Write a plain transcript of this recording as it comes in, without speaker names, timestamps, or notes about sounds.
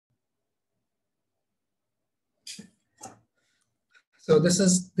So this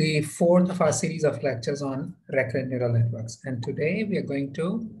is the fourth of our series of lectures on recurrent neural networks. And today we are going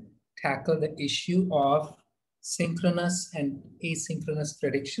to tackle the issue of synchronous and asynchronous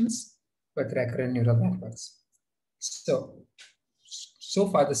predictions with recurrent neural networks. So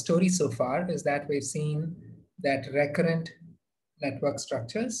far, the story so far is that we've seen that recurrent network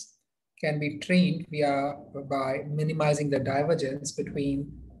structures can be trained by minimizing the divergence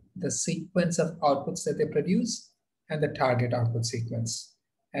between the sequence of outputs that they produce and the target output sequence.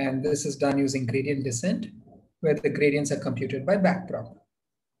 And this is done using gradient descent, where the gradients are computed by backprop.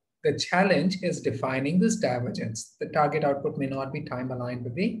 The challenge is defining this divergence. The target output may not be time aligned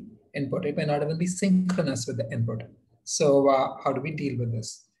with the input. It may not even be synchronous with the input. So how do we deal with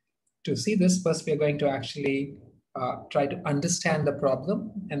this? To see this, first we are going to actually try to understand the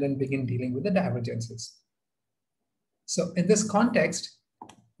problem and then begin dealing with the divergences. So in this context,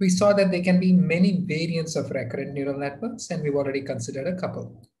 we saw that there can be many variants of recurrent neural networks, and we've already considered a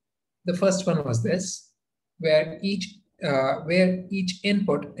couple. The first one was this, where each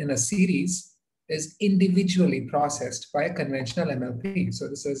input in a series is individually processed by a conventional MLP. So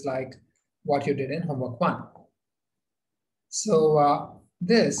this is like what you did in homework 1. So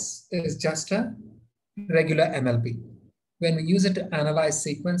this is just a regular MLP. When we use it to analyze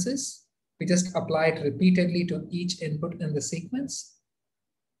sequences, we just apply it repeatedly to each input in the sequence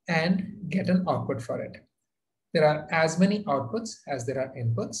and get an output for it. There are as many outputs as there are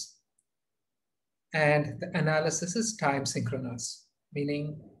inputs. And the analysis is time synchronous,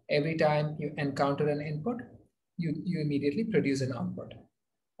 meaning every time you encounter an input, you immediately produce an output.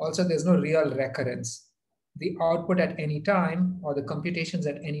 Also, there's no real recurrence. The output at any time or the computations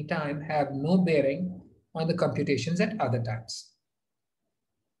at any time have no bearing on the computations at other times.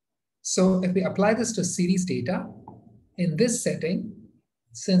 So if we apply this to series data, in this setting,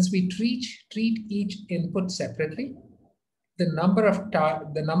 since we treat each input separately, the number of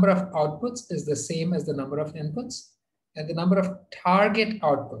outputs is the same as the number of inputs, and the number of target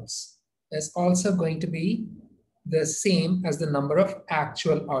outputs is also going to be the same as the number of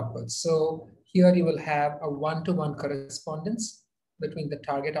actual outputs. So here you will have a one-to-one correspondence between the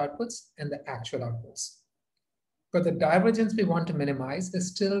target outputs and the actual outputs. But the divergence we want to minimize is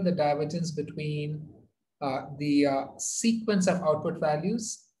still the divergence between the sequence of output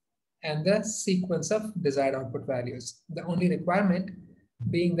values and the sequence of desired output values. The only requirement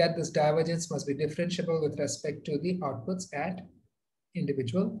being that this divergence must be differentiable with respect to the outputs at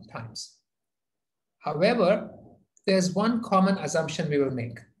individual times. However, there's one common assumption we will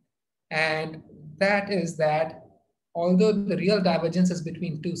make, and that is that although the real divergence is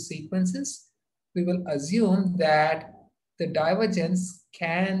between two sequences, we will assume that the divergence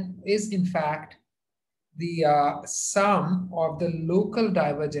is in fact the sum of the local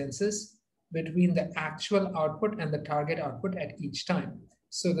divergences between the actual output and the target output at each time.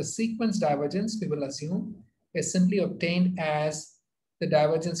 So the sequence divergence, we will assume, is simply obtained as the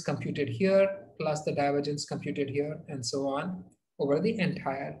divergence computed here plus the divergence computed here and so on over the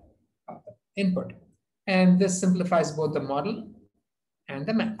entire input. And this simplifies both the model and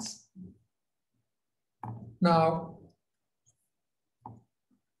the maths. Now,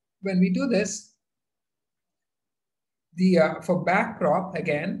 when we do this, for backprop,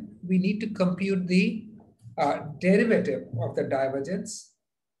 again, we need to compute the derivative of the divergence,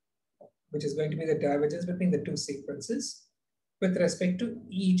 which is going to be the divergence between the two sequences with respect to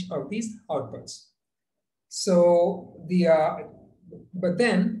each of these outputs. So but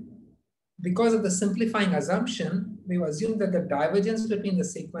then, because of the simplifying assumption, we assume that the divergence between the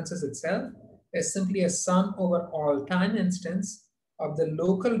sequences itself is simply a sum over all time instance of the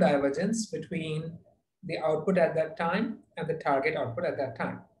local divergence between the output at that time and the target output at that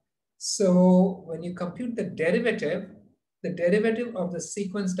time. So when you compute the derivative of the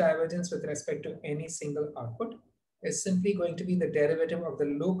sequence divergence with respect to any single output is simply going to be the derivative of the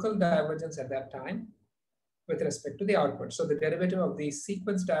local divergence at that time with respect to the output. So the derivative of the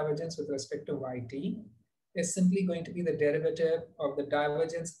sequence divergence with respect to yt is simply going to be the derivative of the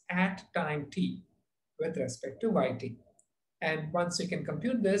divergence at time t with respect to yt. And once we can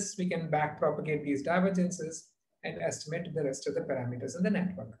compute this, we can backpropagate these divergences and estimate the rest of the parameters in the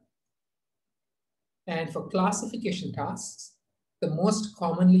network. And for classification tasks, the most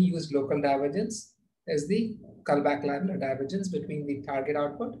commonly used local divergence is the Kullback-Leibler divergence between the target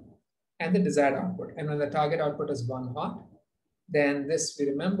output and the desired output. And when the target output is 1 hot, then this, we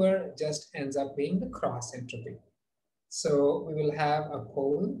remember, just ends up being the cross entropy. So we will have a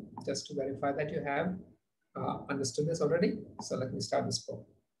poll just to verify that you have understood this already. So let me start this poll.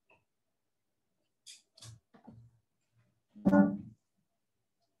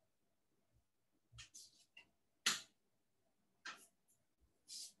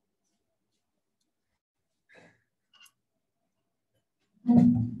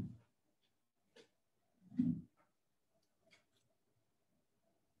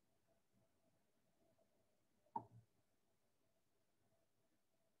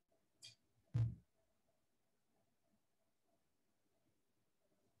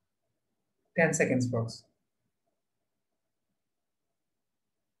 10 seconds, folks.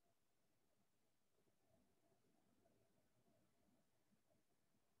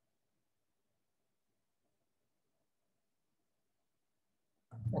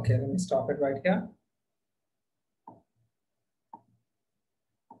 Okay, let me stop it right here.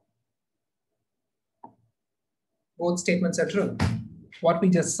 Both statements are true. What we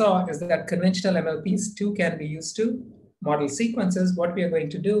just saw is that conventional MLPs too can be used to model sequences. What we are going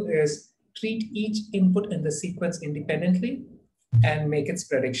to do is treat each input in the sequence independently and make its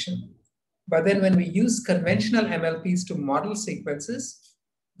prediction. But then when we use conventional MLPs to model sequences,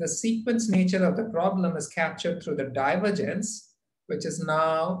 the sequence nature of the problem is captured through the divergence, which is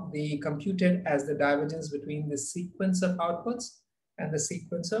now computed as the divergence between the sequence of outputs and the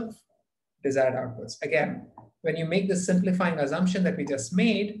sequence of desired outputs. Again, when you make the simplifying assumption that we just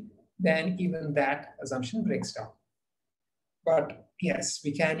made, then even that assumption breaks down. But yes,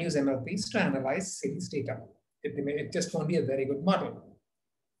 we can use MLPs to analyze series data. It just won't be a very good model.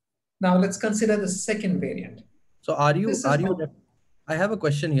 Now let's consider the second variant. So I have a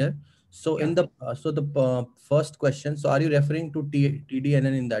question here. So Yeah. in the first question, so are you referring to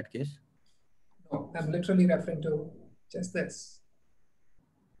TDNN in that case? No, I'm literally referring to just this.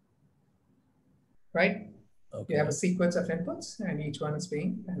 Right? Okay. You have a sequence of inputs and each one is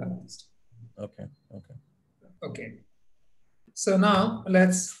being analyzed. Okay. Okay. So now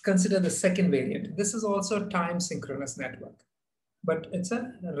let's consider the second variant. This is also a time synchronous network, but it's a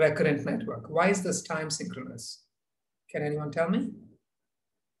recurrent network. Why is this time synchronous? Can anyone tell me?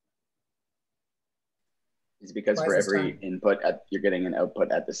 It's because for every input, you're getting an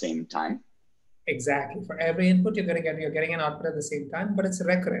output at the same time. Exactly. For every input, you're getting an output at the same time, but it's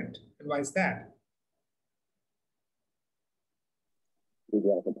recurrent. And why is that?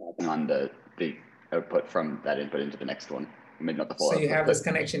 You're also passing on the output from that input into the next one. Maybe not the full so output, you have this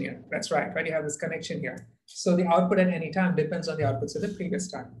connection here. That's right. You have this connection here. So the output at any time depends on the outputs of the previous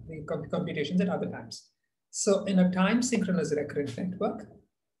time, the computations at other times. So in a time synchronous recurrent network,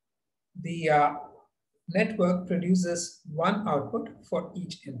 the network produces one output for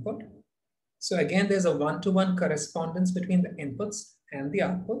each input. So again, there's a one-to-one correspondence between the inputs and the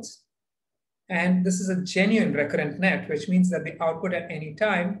outputs. And this is a genuine recurrent net, which means that the output at any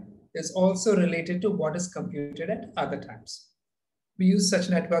time is also related to what is computed at other times. We use such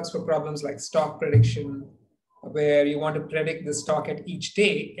networks for problems like stock prediction, where you want to predict the stock at each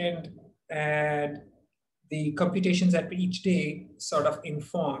day, and the computations at each day sort of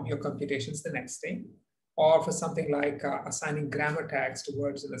inform your computations the next day. Or for something like assigning grammar tags to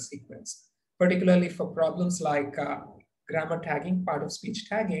words in a sequence. Particularly for problems like grammar tagging, part of speech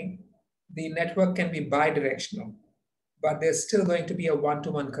tagging, the network can be bidirectional, but there's still going to be a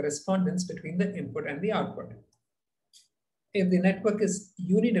one-to-one correspondence between the input and the output. If the network is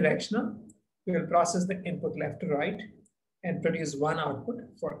unidirectional, we will process the input left to right and produce one output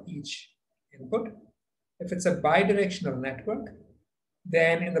for each input. If it's a bidirectional network,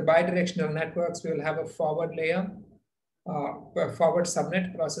 then in the bidirectional networks, we will have a forward layer, a forward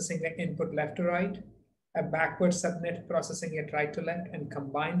subnet processing the input left to right, a backward subnet processing it right to left, and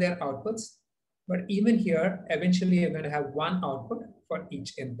combine their outputs. But even here, eventually you're going to have one output for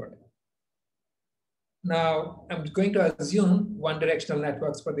each input. Now, I'm going to assume one-directional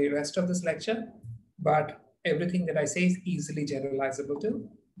networks for the rest of this lecture, but everything that I say is easily generalizable to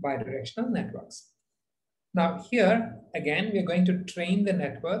bidirectional networks. Now here, again, we're going to train the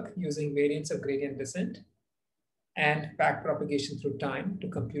network using variance of gradient descent and backpropagation through time to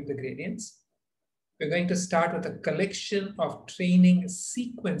compute the gradients. We're going to start with a collection of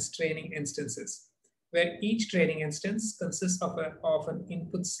sequence training instances, where each training instance consists of an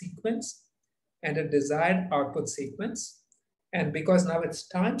input sequence and a desired output sequence. And because now it's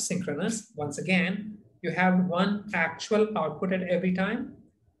time synchronous, once again, you have one actual output at every time.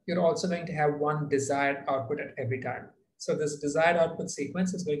 You're also going to have one desired output at every time. So this desired output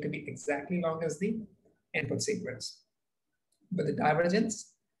sequence is going to be exactly long as the input sequence. But the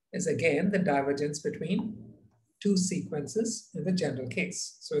divergence is again the divergence between two sequences in the general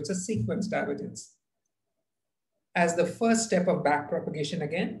case. So it's a sequence divergence. As the first step of backpropagation,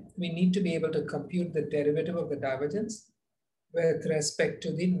 again, we need to be able to compute the derivative of the divergence with respect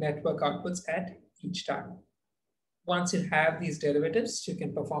to the network outputs at each time. Once you have these derivatives, you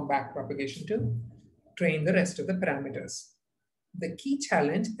can perform backpropagation to train the rest of the parameters. The key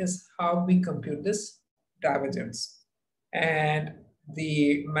challenge is how we compute this divergence. And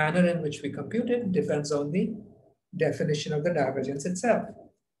the manner in which we compute it depends on the definition of the divergence itself.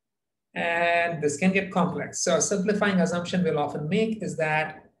 And this can get complex. So a simplifying assumption we'll often make is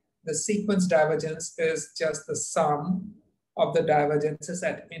that the sequence divergence is just the sum of the divergences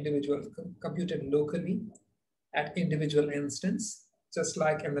at individual, computed locally at individual instance, just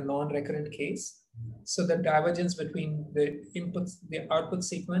like in the non-recurrent case. So the divergence between the inputs, the output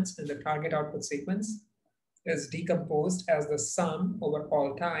sequence and the target output sequence is decomposed as the sum over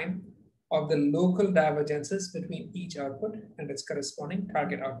all time of the local divergences between each output and its corresponding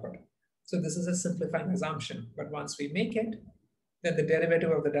target output. So this is a simplifying assumption, but once we make it, then the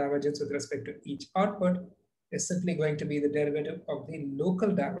derivative of the divergence with respect to each output is simply going to be the derivative of the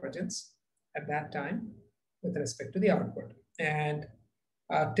local divergence at that time with respect to the output. And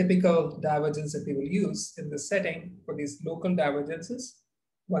typical divergence that we will use in this setting for these local divergences,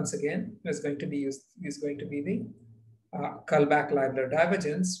 once again, is going to be the Kullback-Leibler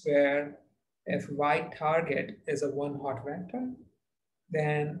divergence, where if y target is a one hot vector,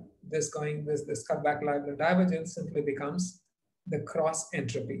 then this Kullback-Leibler divergence simply becomes the cross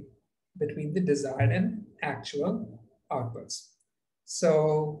entropy between the desired and actual outputs.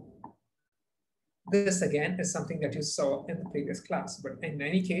 So this again is something that you saw in the previous class, but in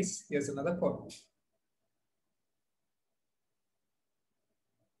any case, here's another quote.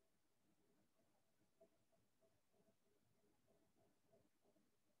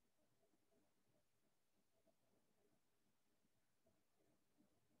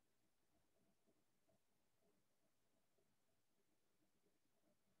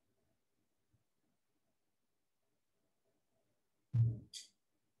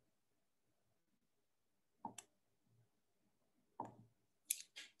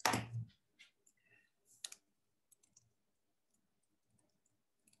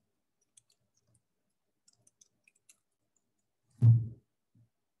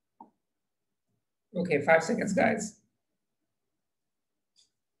 Okay, 5 seconds, guys.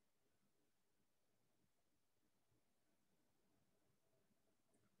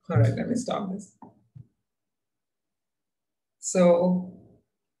 All right, let me stop this. So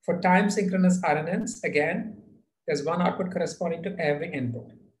for time synchronous RNNs, again, there's one output corresponding to every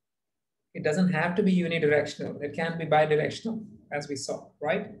input. It doesn't have to be unidirectional. It can be bidirectional, as we saw,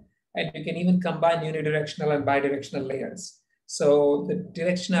 right? And you can even combine unidirectional and bidirectional layers. So the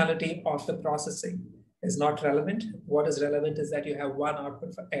directionality of the processing is not relevant. What is relevant is that you have one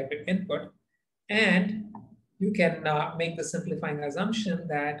output for every input, and you can make the simplifying assumption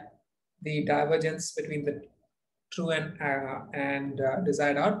that the divergence between the true and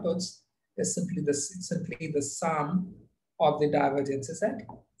desired outputs is simply the sum of the divergences at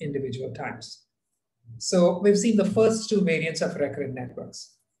individual times. So we've seen the first two variants of recurrent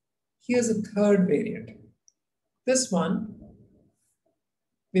networks. Here's a third variant. This one,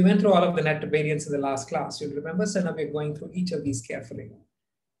 we went through all of the net variants in the last class. You'll remember, so now we're going through each of these carefully.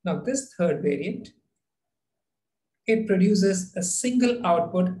 Now this third variant, it produces a single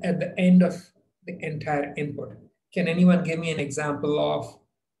output at the end of the entire input. Can anyone give me an example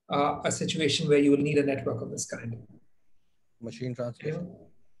of a situation where you will need a network of this kind? Machine translation.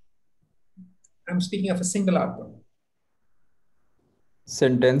 I'm speaking of a single output.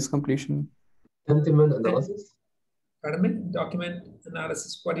 Sentence completion. Sentiment analysis. Pardon me? Document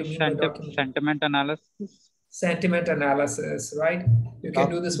analysis. What do you mean by document? Sentiment analysis. Sentiment analysis, right? You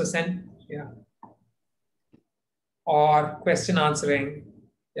can do this for or question answering,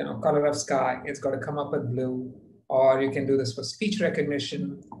 color of sky, it's got to come up with blue. Or you can do this for speech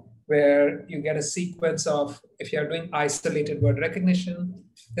recognition, where you get a sequence of, if you're doing isolated word recognition,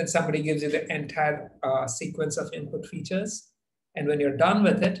 then somebody gives you the entire sequence of input features. And when you're done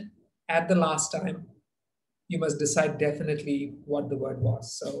with it, at the last time, you must decide definitely what the word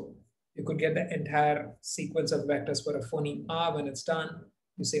was. So you could get the entire sequence of vectors for a phoneme R. When it's done,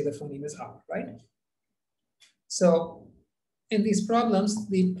 you say the phoneme is R, right? So in these problems,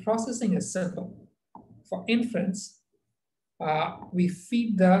 the processing is simple. For inference, we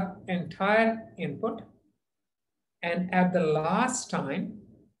feed the entire input, and at the last time,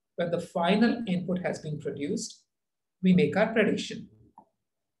 when the final input has been produced, we make our prediction.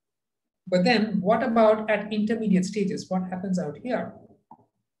 But then what about at intermediate stages? What happens out here?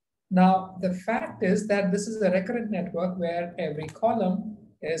 Now, the fact is that this is a recurrent network where every column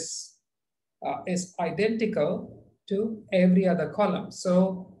is identical to every other column.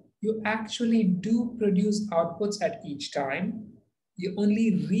 So you actually do produce outputs at each time. You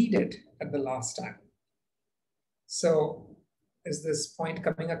only read it at the last time. So is this point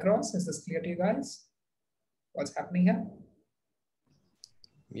coming across? Is this clear to you guys? What's happening here?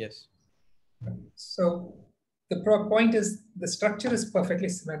 Yes. So the point is the structure is perfectly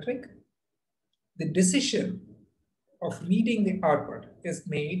symmetric. The decision of reading the output is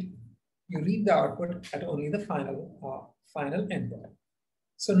made. You read the output at only the final input.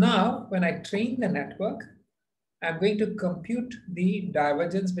 So now when I train the network, I'm going to compute the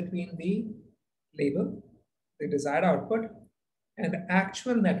divergence between the label, the desired output, and the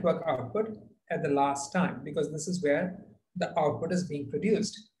actual network output at the last time, because this is where the output is being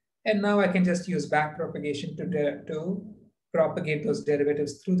produced. And now I can just use backpropagation to propagate those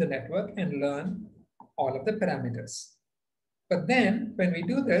derivatives through the network and learn all of the parameters. But then when we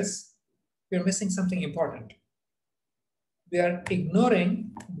do this, we're missing something important. We are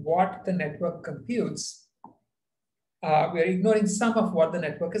ignoring what the network computes. We are ignoring some of what the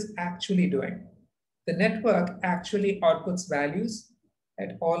network is actually doing. The network actually outputs values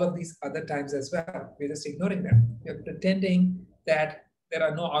at all of these other times as well. We're just ignoring them. We're pretending that there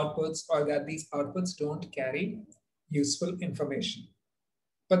are no outputs or that these outputs don't carry useful information.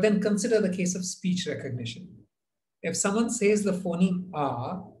 But then consider the case of speech recognition. If someone says the phoneme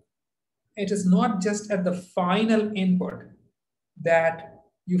 "ah," it is not just at the final input that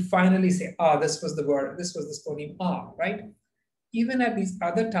you finally say, "ah, this was the word, this was the phoneme "ah," right? Even at these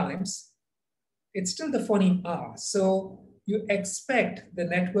other times, it's still the phoneme "ah." So you expect the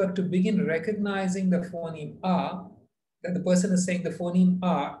network to begin recognizing the phoneme "ah," that the person is saying the phoneme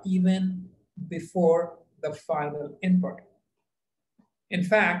 "ah" even before the final input. In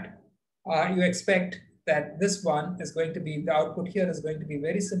fact, you expect that this one is going to be, the output here is going to be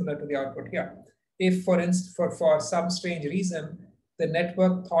very similar to the output here. If, for instance, for some strange reason, the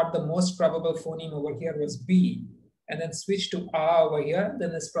network thought the most probable phoneme over here was B, and then switched to "ah" over here, then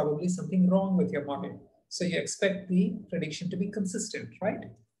there's probably something wrong with your model. So you expect the prediction to be consistent, right?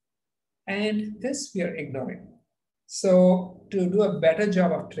 And this we are ignoring. So to do a better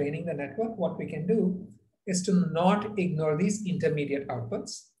job of training the network, what we can do is to not ignore these intermediate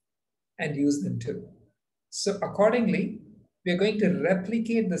outputs and use them too. So accordingly, we're going to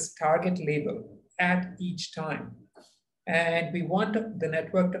replicate this target label at each time. And we want the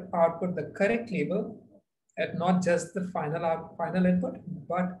network to output the correct label at not just the final input,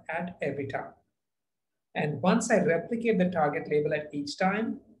 but at every time. And once I replicate the target label at each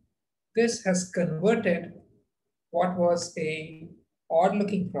time, this has converted what was a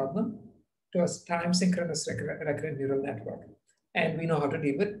odd-looking problem to a time-synchronous recurrent neural network. And we know how to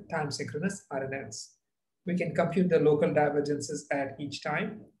deal with time-synchronous RNNs. We can compute the local divergences at each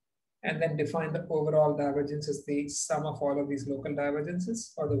time, and then define the overall divergence as the sum of all of these local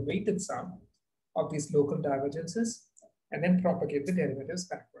divergences, or the weighted sum of these local divergences, and then propagate the derivatives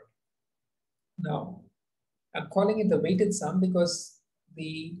backward. Now, I'm calling it the weighted sum because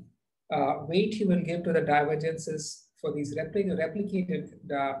the weight you will give to the divergences for these replicated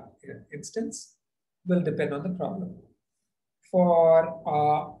instance will depend on the problem.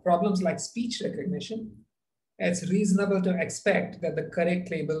 For problems like speech recognition, it's reasonable to expect that the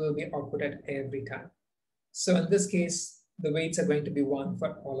correct label will be output at every time. So in this case, the weights are going to be 1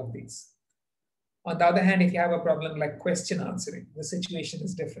 for all of these. On the other hand, if you have a problem like question answering, the situation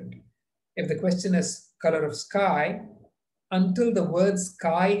is different. If the question is color of sky, until the word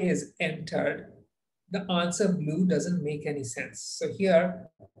sky is entered, the answer blue doesn't make any sense. So here,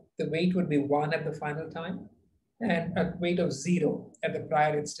 the weight would be 1 at the final time, and a weight of 0 at the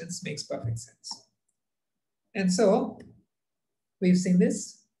prior instance makes perfect sense. And so we've seen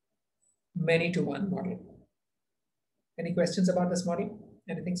this many-to-one model. Any questions about this model?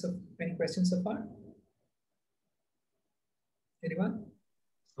 Anything so? Any questions so far? Anyone?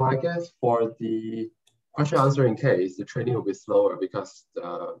 So I guess for the question answering case, the training will be slower because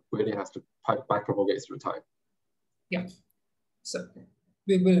we really has to back propagate through time. Yeah. So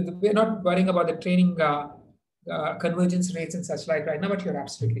we're not worrying about the training convergence rates and such like right now, but you're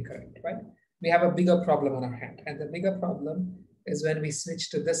absolutely correct, right? We have a bigger problem on our hand, and the bigger problem is when we switch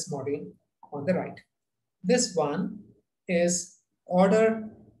to this model on the right. This one is order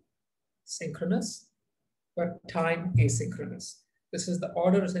synchronous, but time asynchronous. This is the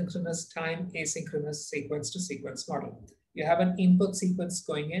order synchronous, time asynchronous sequence to sequence model. You have an input sequence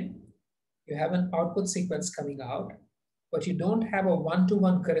going in, you have an output sequence coming out, but you don't have a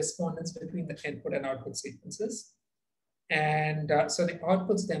one-to-one correspondence between the input and output sequences. And so the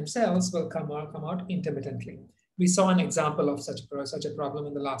outputs themselves will come out intermittently. We saw an example of such a problem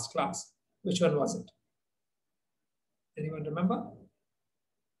in the last class. Which one was it? Anyone remember?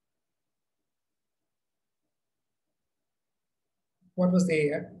 What was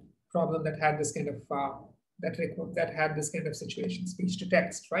the problem that had this kind of that had this kind of situation? Speech to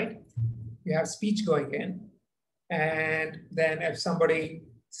text, right? You have speech going in, and then if somebody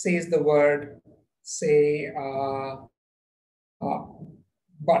says the word, say,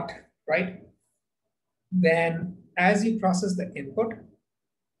 but, right? Then as you process the input,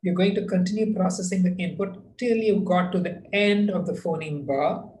 you're going to continue processing the input till you got to the end of the phoneme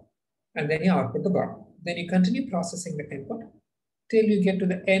bar, and then you output the bar. Then you continue processing the input till you get to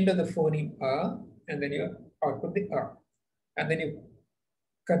the end of the phoneme and then you output the and then you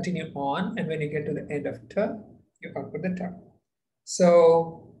continue on, and when you get to the end of t, you output the t.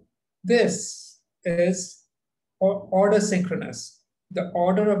 So this is order synchronous. The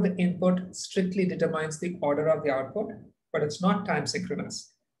order of the input strictly determines the order of the output, but it's not time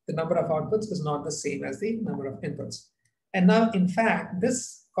synchronous. The number of outputs is not the same as the number of inputs. And now, in fact,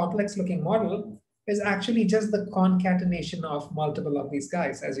 this complex looking model is actually just the concatenation of multiple of these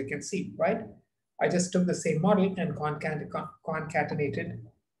guys, as you can see, right? I just took the same model and concatenated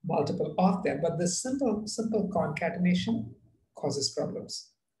multiple of them, but this simple concatenation causes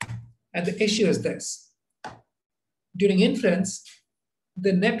problems. And the issue is this. During inference,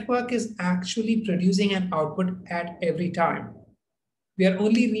 the network is actually producing an output at every time. We are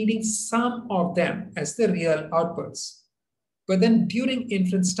only reading some of them as the real outputs. But then during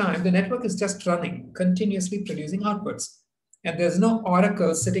inference time, the network is just running, continuously producing outputs. And there's no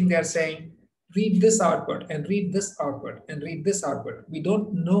oracle sitting there saying, read this output and read this output and read this output. We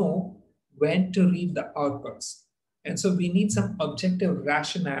don't know when to read the outputs. And so we need some objective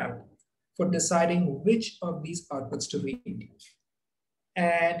rationale for deciding which of these outputs to read.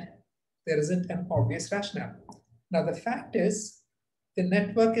 And there isn't an obvious rationale. Now, the fact is, the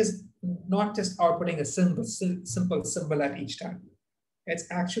network is not just outputting a simple symbol at each time. It's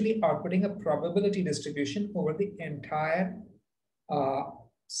actually outputting a probability distribution over the entire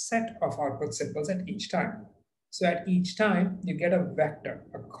set of output symbols at each time. So at each time, you get a vector,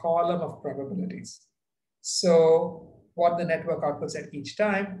 a column of probabilities. So what the network outputs at each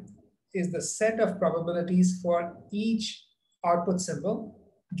time is the set of probabilities for each output symbol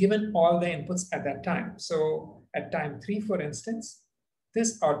given all the inputs at that time. So at time 3, for instance,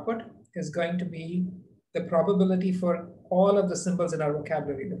 this output is going to be the probability for all of the symbols in our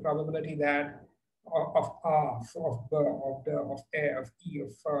vocabulary, the probability that of A, of E,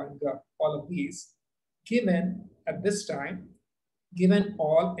 of and all of these, given at this time, given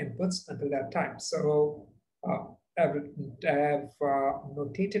all inputs until that time. So I've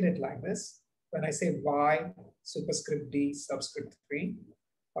notated it like this. When I say Y superscript D subscript 3,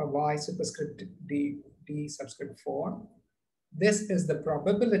 or Y superscript D subscript 4, this is the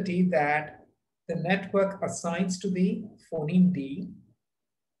probability that the network assigns to the phoneme D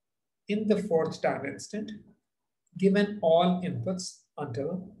in the 4th time instant, given all inputs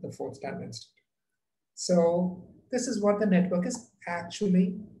until the 4th time instant. So this is what the network is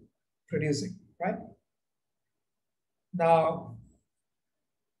actually producing, right? Now,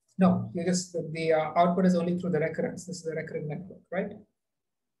 no, you just, the output is only through the recurrence. This is the recurrent network, right?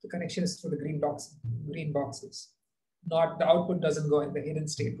 The connection is through the green boxes. Not the output doesn't go in, the hidden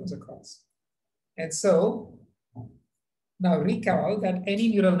state goes across. And so now recall that any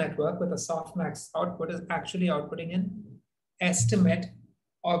neural network with a softmax output is actually outputting an estimate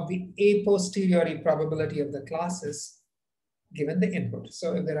of the a posteriori probability of the classes given the input.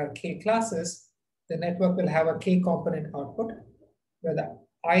 So if there are k classes, the network will have a k component output where the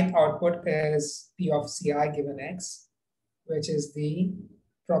ith output is p of ci given x, which is the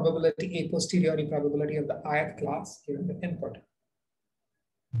probability, a posteriori probability of the ith class given the input.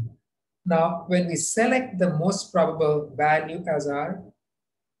 Now, when we select the most probable value as our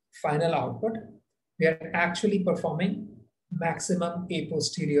final output, we are actually performing maximum a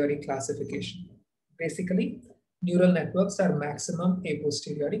posteriori classification. Basically, neural networks are maximum a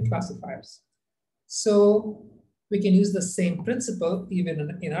posteriori classifiers. So we can use the same principle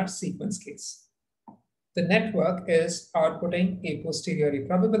even in our sequence case. The network is outputting a posteriori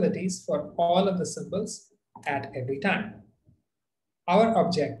probabilities for all of the symbols at every time. Our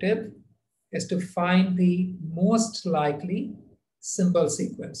objective is to find the most likely symbol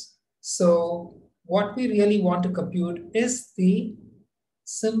sequence. So what we really want to compute is the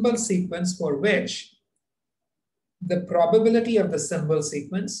symbol sequence for which the probability of the symbol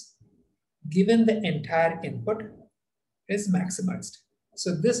sequence given the entire input is maximized.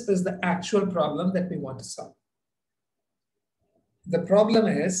 So this is the actual problem that we want to solve. The problem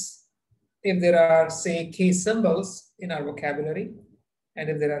is, if there are, say, k symbols in our vocabulary, and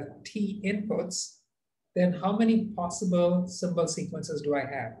if there are t inputs, then how many possible symbol sequences do I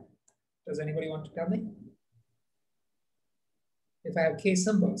have? Does anybody want to tell me? If I have k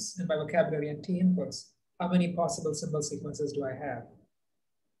symbols in my vocabulary and t inputs, how many possible symbol sequences do I have?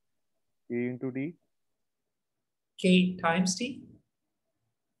 K into t. K times t?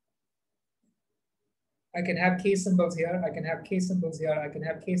 I can have k symbols here, I can have k symbols here, I can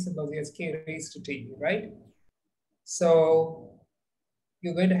have k symbols here, it's k raised to t, right? So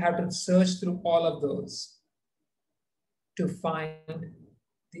you're going to have to search through all of those to find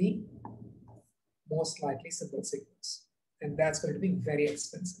the most likely symbol sequence. And that's going to be very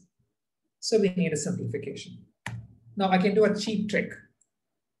expensive. So we need a simplification. Now I can do a cheap trick.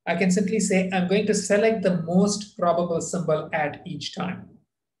 I can simply say, I'm going to select the most probable symbol at each time.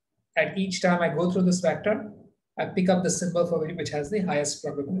 At each time I go through this vector, I pick up the symbol for which has the highest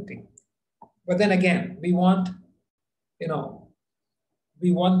probability. But then again, we want,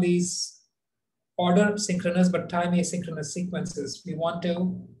 we want these order synchronous but time asynchronous sequences. We want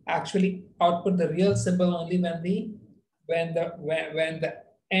to actually output the real symbol only when the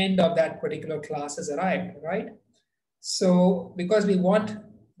end of that particular class has arrived, right? So because we want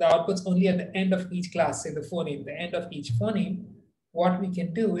the outputs only at the end of each class, say the phoneme, the end of each phoneme, what we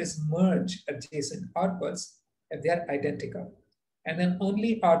can do is merge adjacent outputs if they are identical, and then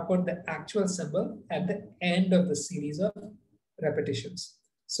only output the actual symbol at the end of the series of repetitions.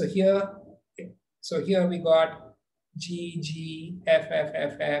 So here we got G, G, F, F,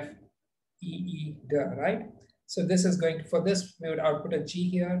 F, F, E, E, D, right? So this is going to, for this, we would output a G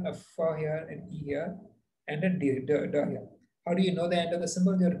here, a F here, an E here, and a D, D, D here. How do you know the end of the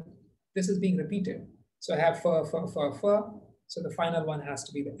symbol? This is being repeated. So I have F, F, F, F, so the final one has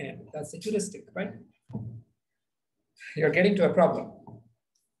to be the end. That's the heuristic, right? You're getting to a problem.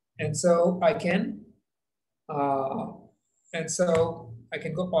 And so I can, go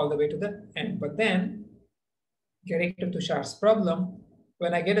all the way to the end. But then, getting to Tushar's problem,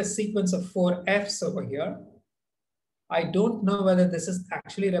 when I get a sequence of 4 Fs over here, I don't know whether this is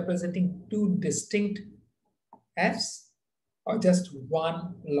actually representing 2 distinct Fs or just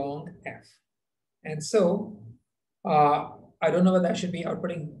one long F. And so I don't know whether I should be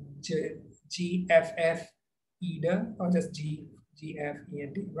outputting G, F, F, E, D, or just G, G, F, E,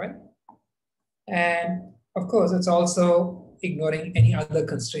 and D, right? And of course, it's also ignoring any other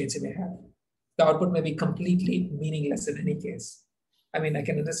constraints you may have. The output may be completely meaningless in any case. I mean, I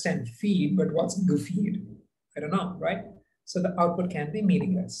can understand feed, but what's feed? I don't know, right? So the output can be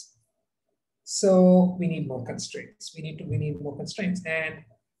meaningless. So we need more constraints. We need more constraints. And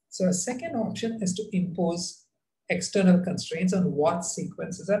so a second option is to impose external constraints on what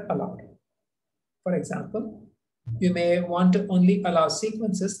sequences are allowed. For example, you may want to only allow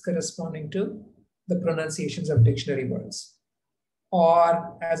sequences corresponding to the pronunciations of dictionary words.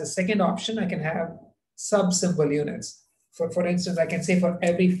 Or as a second option, I can have sub-symbol units. For instance, I can say for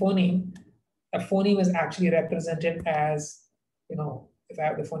every phoneme, a phoneme is actually represented as, if I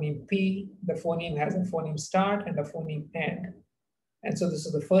have the phoneme P, the phoneme has a phoneme start and a phoneme end. And so this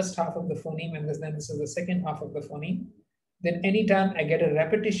is the first half of the phoneme, and then this is the second half of the phoneme. Then anytime I get a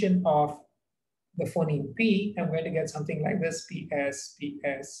repetition of the phoneme P, I'm going to get something like this: PS,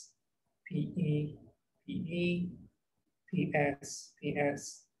 PS, PE, PE, PS,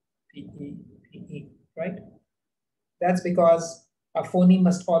 PS, PE, PE, right? That's because a phoneme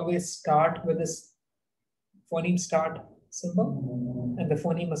must always start with this phoneme start symbol, and the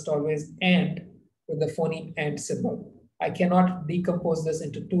phoneme must always end with the phoneme end symbol. I cannot decompose this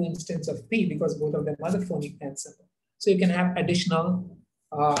into 2 instances of P because both of them are the phoneme end symbol. So you can have additional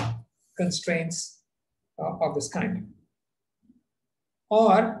constraints of this kind.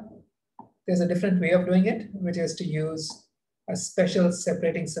 Or there's a different way of doing it, which is to use a special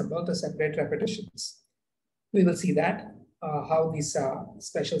separating symbol to separate repetitions. We will see that, how these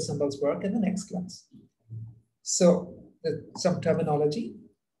special symbols work in the next class. So some terminology.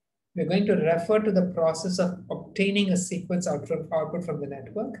 We're going to refer to the process of obtaining a sequence output from the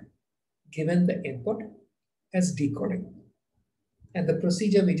network, given the input, as decoding. And the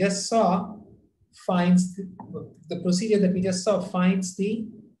procedure we just saw finds the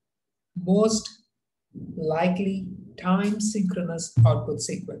most likely time synchronous output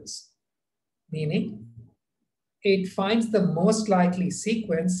sequence, meaning it finds the most likely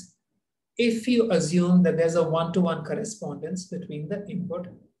sequence if you assume that there's a one-to-one correspondence between the input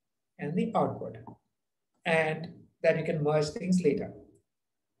and the output, and that you can merge things later.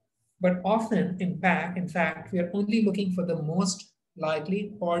 But often, in fact, we are only looking for the most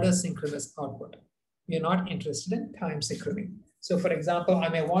likely order synchronous output. We are not interested in time synchrony. So for example, I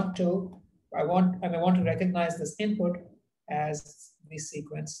may want to recognize this input as the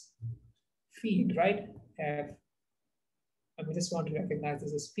sequence feed, right? I just want to recognize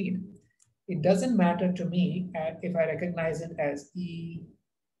this as feed. It doesn't matter to me if I recognize it as E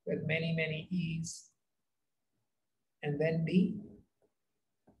with many, many E's and then D,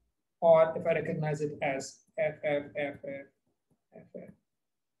 or if I recognize it as F, F, F, F, F, F,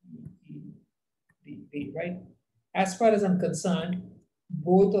 E, D, D, right? As far as I'm concerned,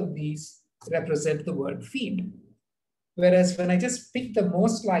 both of these represent the word feed. Whereas when I just pick the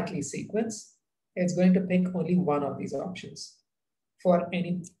most likely sequence, it's going to pick only one of these options for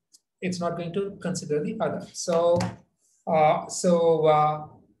any it's not going to consider the other.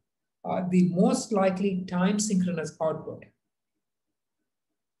 The most likely time synchronous output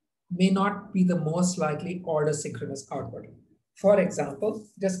may not be the most likely order synchronous output. For example,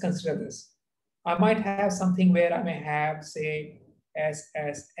 just consider this. I might have something where I may have, say, S,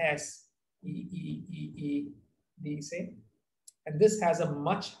 S, S, E, E, E, E, D, say. And this has a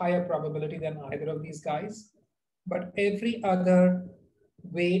much higher probability than either of these guys. But every other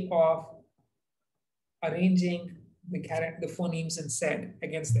way of arranging the phonemes in SED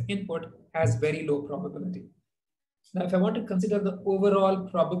against the input has very low probability. Now, if I want to consider the overall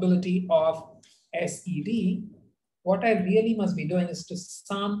probability of SED, what I really must be doing is to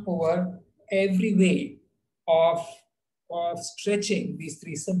sum over every way of stretching these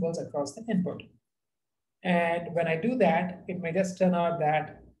three symbols across the input. And when I do that, it may just turn out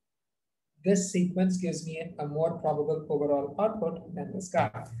that this sequence gives me a more probable overall output than this guy.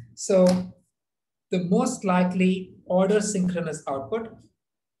 So the most likely order synchronous output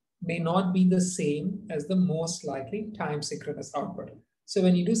may not be the same as the most likely time synchronous output. So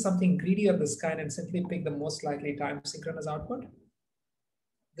when you do something greedy of this kind and simply pick the most likely time synchronous output,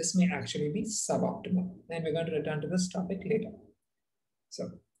 this may actually be suboptimal. And we're going to return to this topic later. So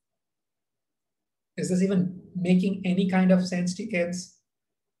is this even making any kind of sense to you kids?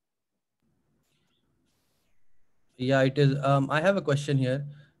 Yeah, it is. I have a question here.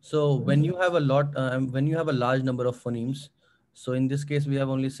 So when you have a large number of phonemes, so in this case we have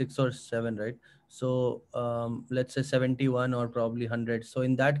only 6 or 7, right? So let's say 71 or probably 100. So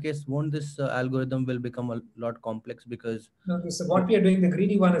in that case, won't this algorithm will become a lot complex because No, so what we are doing, the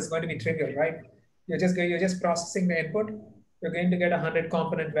greedy one is going to be trivial, right? You're just processing the input. You're going to get 100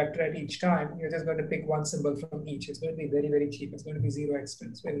 component vector at each time. You're just going to pick one symbol from each. It's going to be very, very cheap. It's going to be zero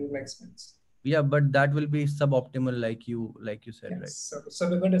expense, very little expense. yeah, but that will be suboptimal, like you said, Yes. right? So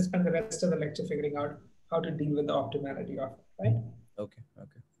we're going to spend the rest of the lecture figuring out how to deal with the optimality of it, right? Okay.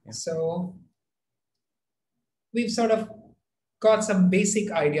 Yeah. So we've sort of got some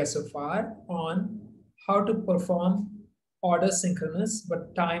basic ideas so far on how to perform order synchronous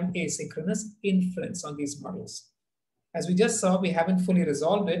but time asynchronous inference on these models. As we just saw, we haven't fully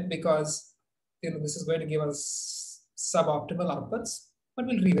resolved it because this is going to give us suboptimal outputs, but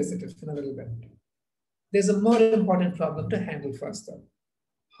we'll revisit it in a little bit. There's a more important problem to handle first though.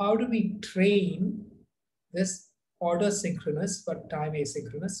 How do we train this order synchronous but time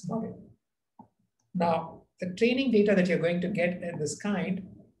asynchronous model? Now, the training data that you're going to get in this kind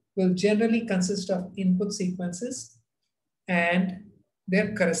will generally consist of input sequences and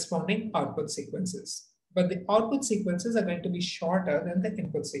their corresponding output sequences. But the output sequences are going to be shorter than the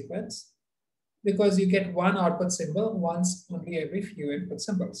input sequence because you get one output symbol once only every few input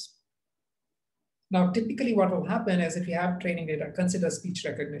symbols. Now, typically what will happen is if you have training data, consider speech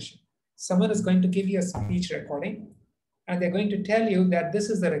recognition. Someone is going to give you a speech recording and they're going to tell you that this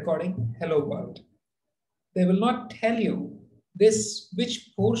is the recording, hello world. They will not tell you which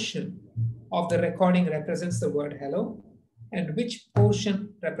portion of the recording represents the word hello and which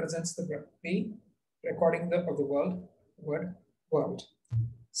portion represents the recording of the word world.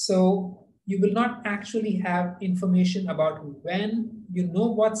 So you will not actually have information about when you know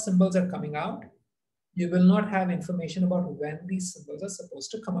what symbols are coming out. You will not have information about when these symbols are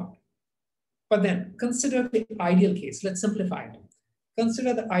supposed to come out. But then consider the ideal case. Let's simplify it.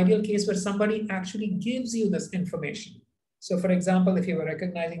 Consider the ideal case where somebody actually gives you this information. So for example, if you were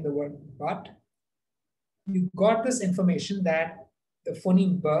recognizing the word but, you got this information that the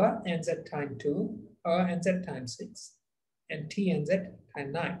phoneme b ends at time 2, ends at time 6, and t ends at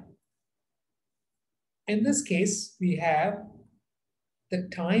time 9. In this case, we have the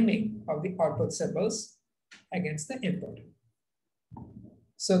timing of the output symbols against the input.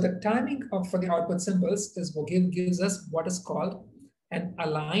 So the timing for the output symbols is what gives us what is called an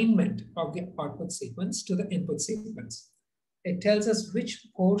alignment of the output sequence to the input sequence. It tells us which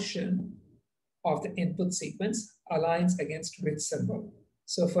portion of the input sequence aligns against which symbol.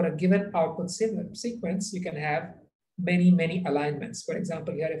 So for a given output sequence, you can have many, many alignments. For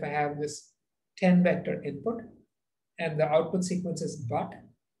example, here if I have this 10 vector input and the output sequence is but,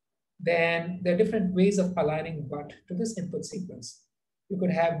 then there are different ways of aligning but to this input sequence. You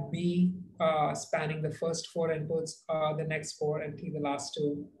could have B spanning the first 4 inputs, the next 4, and T the last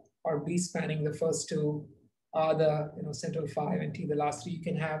 2, or B spanning the first 2, the central 5, and T the last 3. You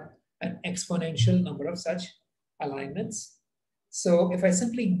can have an exponential number of such alignments. So if I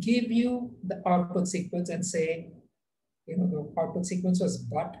simply give you the output sequence and say, the output sequence was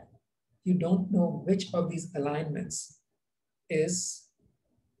but, you don't know which of these alignments is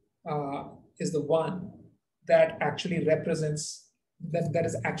the one that actually represents that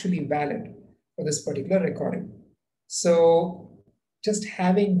is actually valid for this particular recording. So just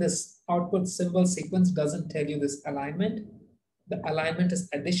having this output symbol sequence doesn't tell you this alignment. The alignment is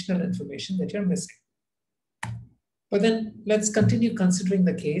additional information that you're missing. But then let's continue considering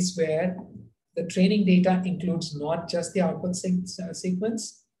the case where the training data includes not just the output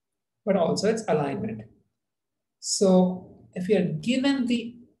sequence, but also its alignment. So if you're given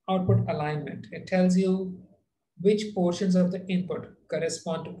the output alignment, it tells you which portions of the input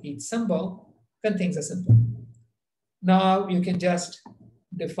correspond to each symbol, then things are simple. Now you can just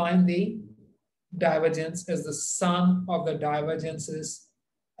define the divergence as the sum of the divergences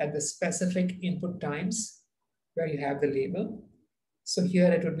at the specific input times where you have the label. So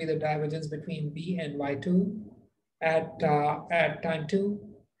here it would be the divergence between B and Y2 at time 2,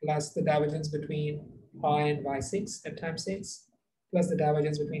 plus the divergence between Y and Y6 at time 6, plus the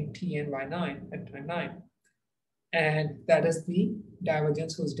divergence between T and Y9 at time 9. And that is the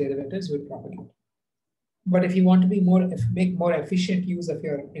divergence whose derivatives will propagate. But if you want to be make more efficient use of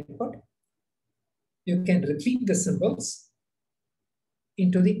your input, you can repeat the symbols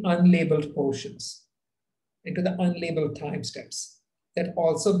into the unlabeled portions, into the unlabeled time steps that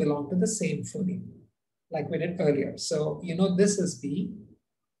also belong to the same phoneme, like we did earlier. So you know this is B,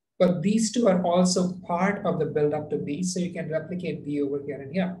 but these two are also part of the build-up to B, so you can replicate B over here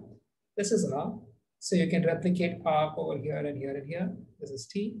and here. This is R, so you can replicate R over here and here and here. This is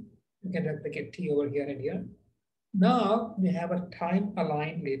T. You can replicate T over here and here. Now we have a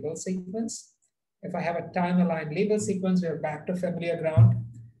time-aligned label sequence. If I have a time-aligned label sequence, we are back to familiar ground.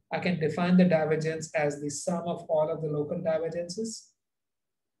 I can define the divergence as the sum of all of the local divergences.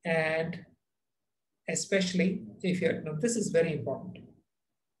 And especially if you're, now this is very important,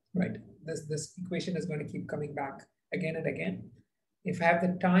 right? This equation is going to keep coming back again and again. If I have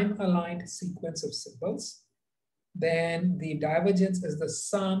the time-aligned sequence of symbols, then the divergence is the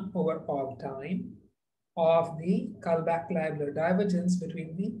sum over all time of the Kullback-Leibler divergence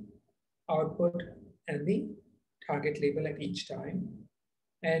between the output and the target label at each time.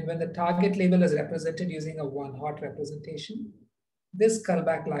 And when the target label is represented using a one-hot representation, this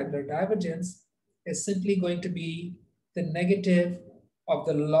Kullback-Leibler divergence is simply going to be the negative of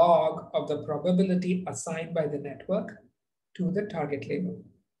the log of the probability assigned by the network to the target label.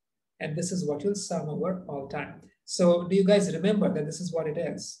 And this is what you'll sum over all time. So do you guys remember that this is what it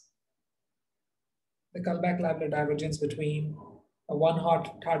is? The Kullback-Leibler divergence between a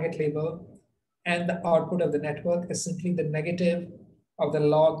one-hot target label and the output of the network is simply the negative of the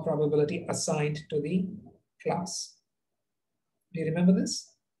log probability assigned to the class. Do you remember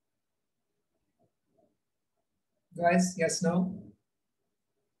this? Guys, yes, no?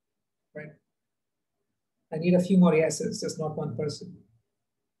 Right. I need a few more yeses, just not one person.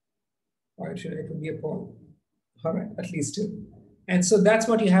 Or it would be a poll. All right, at least two. And so that's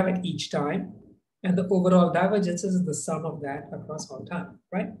what you have at each time. And the overall divergence is the sum of that across all time,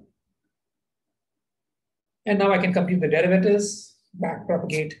 right? And now I can compute the derivatives,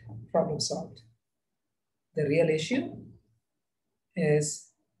 back-propagate, problem solved. The real issue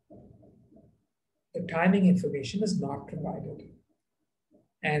is the timing information is not provided.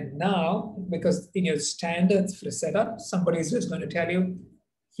 And now, because in your standard setup, somebody is just going to tell you,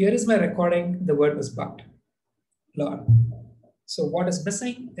 here is my recording, the word was but, lol. So what is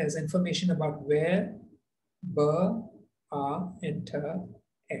missing is information about where b, a, and t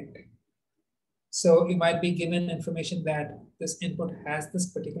end. So you might be given information that this input has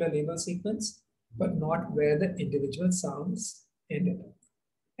this particular label sequence, but not where the individual sounds ended.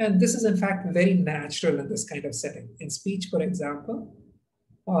 And this is in fact very natural in this kind of setting. In speech, for example,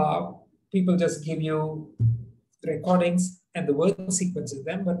 people just give you recordings and the word sequence in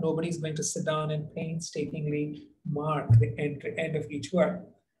them, but nobody's going to sit down and painstakingly mark the end of each word.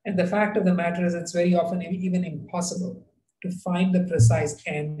 And the fact of the matter is it's very often even impossible to find the precise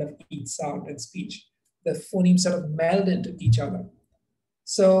end of each sound in speech. The phonemes sort of meld into each other.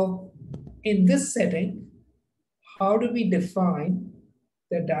 So in this setting, how do we define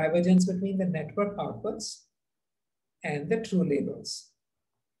the divergence between the network outputs and the true labels?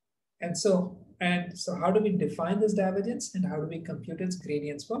 And so how do we define this divergence and how do we compute its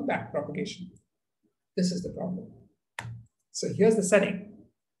gradients for backpropagation? This is the problem. So here's the setting.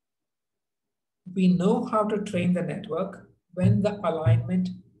 We know how to train the network when the alignment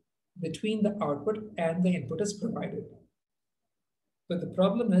between the output and the input is provided. But the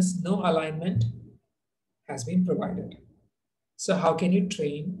problem is no alignment has been provided. So how can you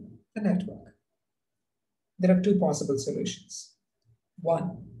train the network? There are two possible solutions.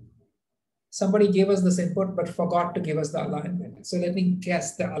 One, somebody gave us this input but forgot to give us the alignment. So let me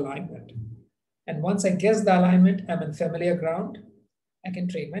guess the alignment. And once I guess the alignment, I'm in familiar ground. I can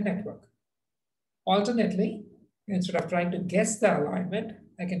train my network. Alternately, instead of trying to guess the alignment,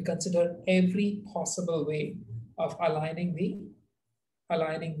 I can consider every possible way of aligning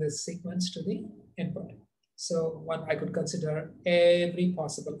the sequence to the input. So I could consider every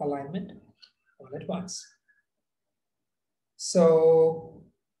possible alignment all at once. So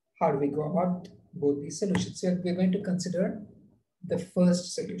how do we go about both these solutions? So we're going to consider the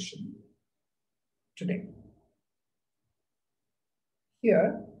first solution today.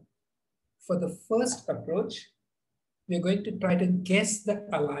 Here, for the first approach, we're going to try to guess the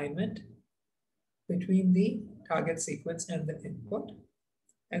alignment between the target sequence and the input.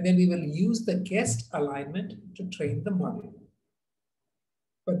 And then we will use the guessed alignment to train the model.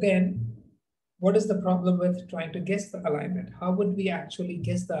 But then, what is the problem with trying to guess the alignment? How would we actually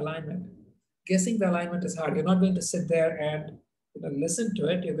guess the alignment? Guessing the alignment is hard. You're not going to sit there and listen to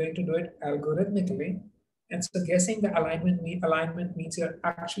it. You're going to do it algorithmically. And so guessing the alignment means you're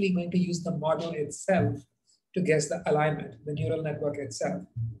actually going to use the model itself to guess the alignment, the neural network itself.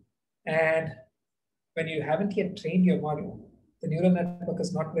 And when you haven't yet trained your model, the neural network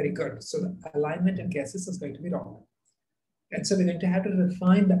is not very good. So the alignment and guesses is going to be wrong. And so we're going to have to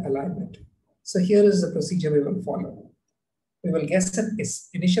refine the alignment. So here is the procedure we will follow. We will guess an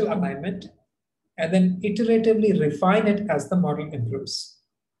initial alignment and then iteratively refine it as the model improves.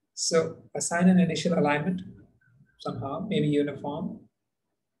 So assign an initial alignment somehow, maybe uniform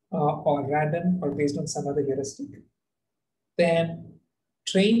or random or based on some other heuristic. Then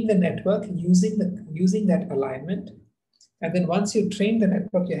train the network using that alignment. And then once you train the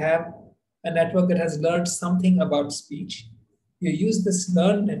network, you have a network that has learned something about speech. You use this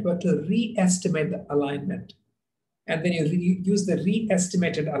learned network to re-estimate the alignment. And then you use the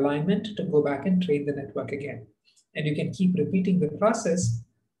re-estimated alignment to go back and train the network again. And you can keep repeating the process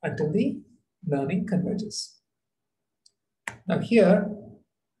until the learning converges. Now here,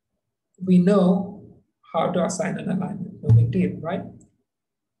 we know how to assign an alignment, no big deal, right?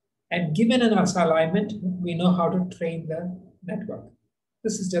 And given an alignment, we know how to train the network.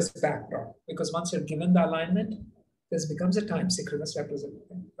 This is just backprop, because once you're given the alignment, this becomes a time synchronous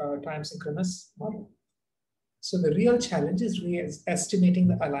model. So the real challenge is estimating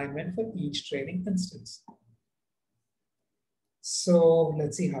the alignment for each training instance. So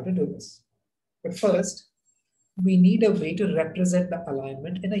let's see how to do this. But first, we need a way to represent the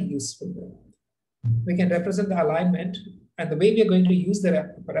alignment in a useful way. We can represent the alignment, and the way we are going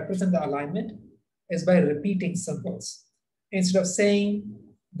to represent the alignment is by repeating symbols. Instead of saying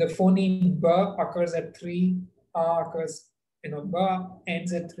the phoneme B occurs at 3, A occurs, B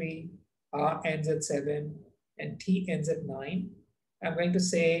ends at 3, A ends at 7, and T ends at 9. I'm going to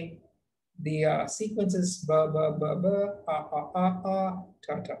say the sequence is B, B, B, B, A,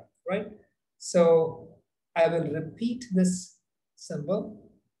 ta, ta, right? So I will repeat this symbol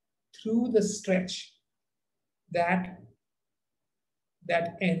through the stretch that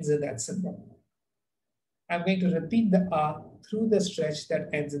ends in that symbol. I'm going to repeat the A through the stretch that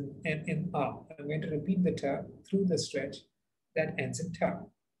ends in A. I'm going to repeat the ta through the stretch that ends in ta.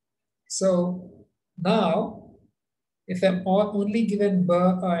 So now, if I'm only given B,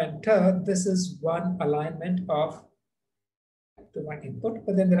 A, and ta, this is one alignment to my input,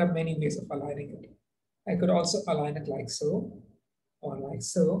 but then there are many ways of aligning it. I could also align it like so, or like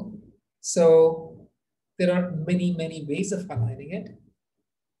so. So there are many, many ways of aligning it.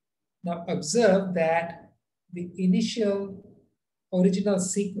 Now observe that the original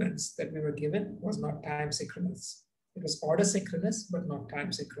sequence that we were given was not time synchronous. It was order synchronous, but not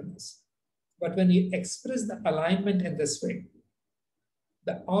time synchronous. But when you express the alignment in this way,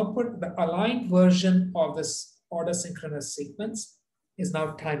 the aligned version of this order synchronous sequence is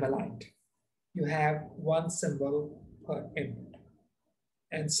now time aligned. You have one symbol per input.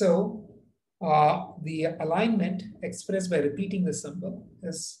 And so the alignment expressed by repeating the symbol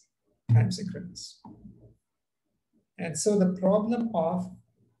is time synchronous. And so the problem of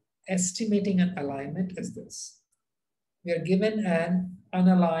estimating an alignment is this. We are given an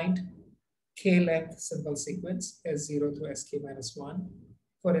unaligned k-length symbol sequence S0 to sk-1.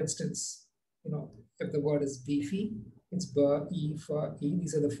 For instance, if the word is beefy, it's b, e, f, e.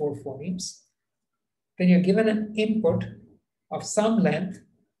 These are the 4 phonemes. Then you're given an input of some length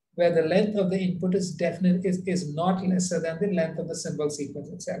where the length of the input is not lesser than the length of the symbol sequence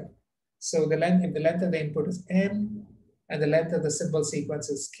itself. So if the length of the input is n and the length of the symbol sequence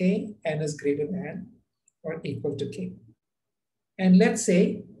is k, n is greater than or equal to k. And let's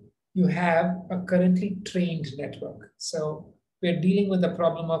say you have a currently trained network. So we're dealing with the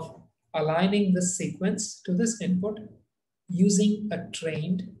problem of aligning this sequence to this input using a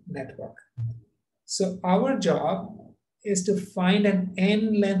trained network. So our job is to find an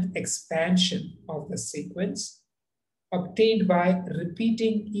n-length expansion of the sequence obtained by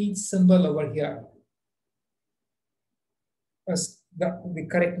repeating each symbol over here as the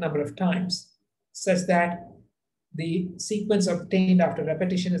correct number of times, such that the sequence obtained after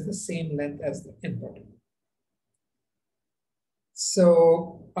repetition is the same length as the input.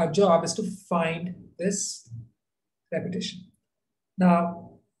 So our job is to find this repetition.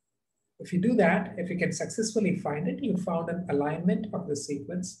 Now, if you do that, if you can successfully find it, you found an alignment of the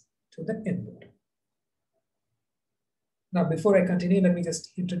sequence to the input. Now, before I continue, let me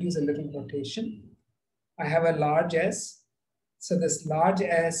just introduce a little notation. I have a large S. So this large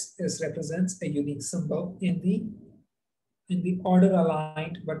S represents a unique symbol in the order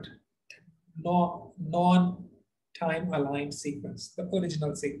aligned but non-time aligned sequence, the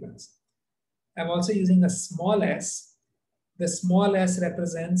original sequence. I'm also using a small s. The small s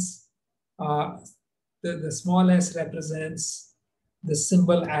represents the small s represents the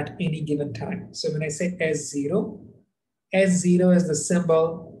symbol at any given time. So when I say S0 is the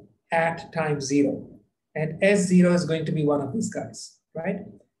symbol at time 0. And S0 is going to be one of these guys, right?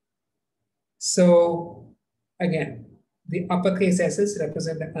 So again, the uppercase S's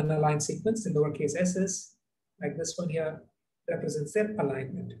represent the unaligned sequence. The lowercase S's, like this one here, represents their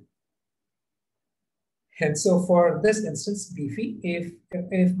alignment. And so for this instance, beefy, if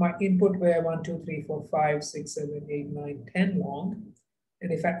my input were 1, 2, 3, 4, 5, 6, 7, 8, 9, 10 long,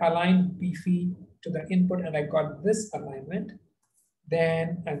 and if I align beefy to the input and I got this alignment,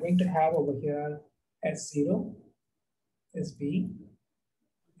 then I'm going to have over here S0 is B,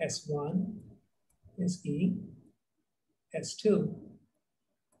 S1 is E, S2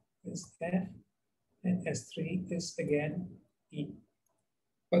 is F, and S3 is again E.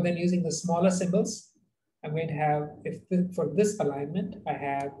 But then using the smaller symbols, I'm going to have, for this alignment, I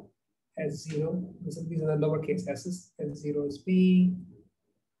have S0, these are the lowercase s's, S0 is B,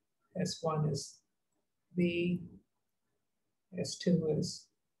 S1 is B, S2 is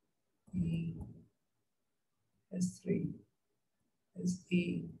E, S3 is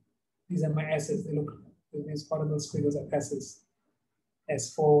E. These are my S's. They look, these horrible squiggles are S's.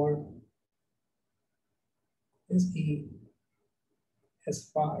 S4 is E.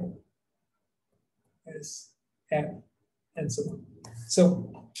 S5 is F, and so on.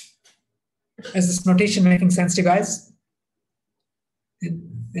 So, is this notation making sense to you guys?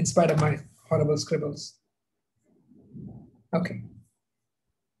 In spite of my horrible scribbles. Okay.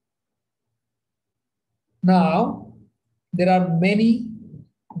 Now, there are many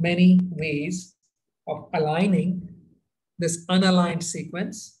ways of aligning this unaligned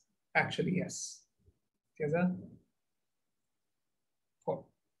sequence. Actually, yes. Together. Cool.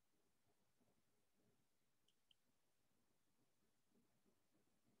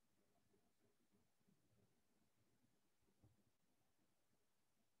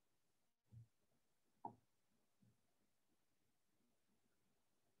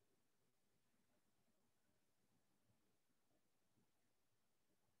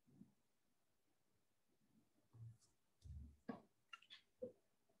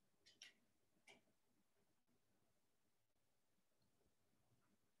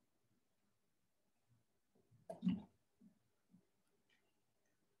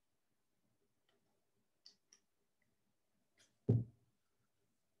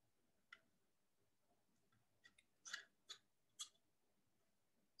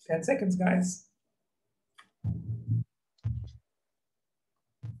 Ten seconds, guys.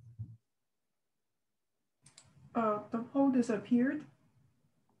 The poll disappeared.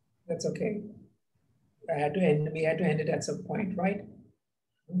 That's okay. We had to end it at some point, right?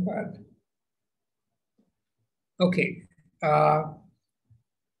 But okay.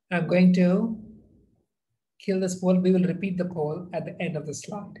 I'm going to kill this poll. We will repeat the poll at the end of the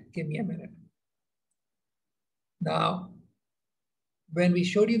slide. Give me a minute. Now, when we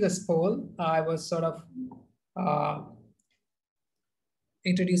showed you this poll, I was sort of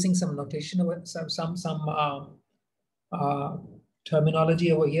introducing some notation, some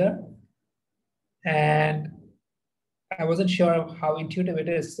terminology over here, and I wasn't sure how intuitive it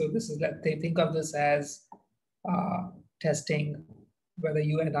is. So this is, they think of this as testing whether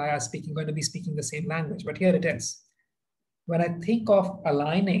you and I are going to be speaking the same language. But here it is. When I think of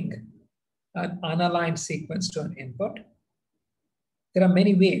aligning an unaligned sequence to an input, there are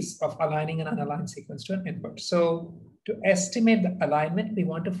many ways of aligning an unaligned sequence to an input. So to estimate the alignment, we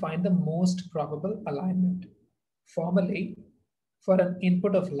want to find the most probable alignment. Formally, for an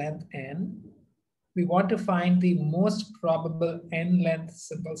input of length n, we want to find the most probable n-length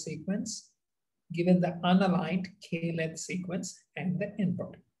symbol sequence given the unaligned k-length sequence and the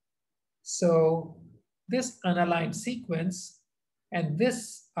input. So this unaligned sequence and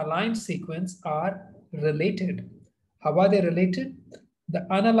this aligned sequence are related. How are they related? The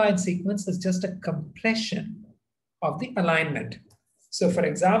unaligned sequence is just a compression of the alignment. So for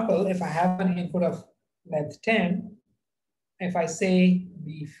example, if I have an input of length 10, if I say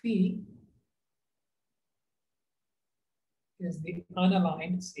B phi is the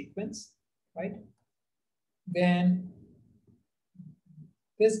unaligned sequence, right? Then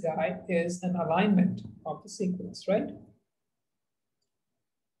this guy is an alignment of the sequence, right?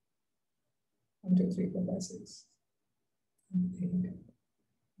 1, 2, 3, 4, 5, 6, 8,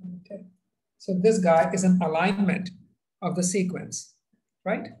 9, 10. So this guy is an alignment of the sequence,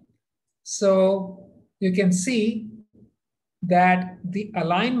 right? So you can see that the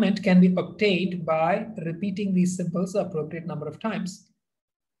alignment can be obtained by repeating these symbols the appropriate number of times.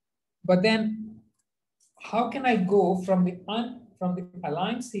 But then how can I go from the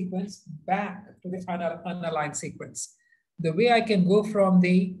aligned sequence back to the unaligned sequence? The way I can go from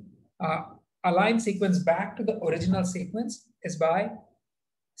the aligned sequence back to the original sequence is by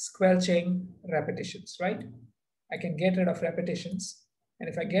squelching repetitions, right? I can get rid of repetitions. And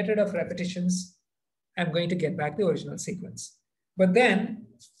if I get rid of repetitions, I'm going to get back the original sequence. But then,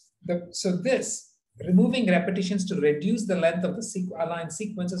 removing repetitions to reduce the length of the aligned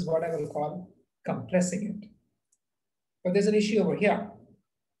sequence is what I will call compressing it. But there's an issue over here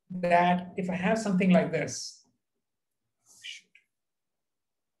that if I have something like this,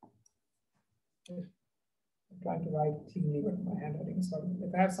 I'm trying to write cleanly, but my handwriting is not.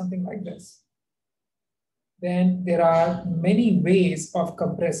 If I have something like this, then there are many ways of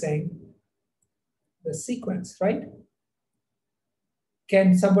compressing the sequence, right?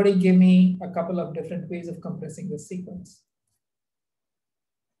 Can somebody give me a couple of different ways of compressing the sequence?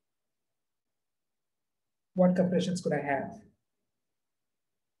 What compressions could I have?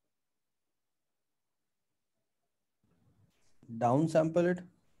 Downsample it?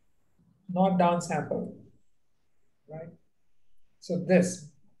 Not downsample, right? So this,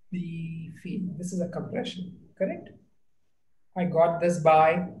 B phi, this is a compression, correct? I got this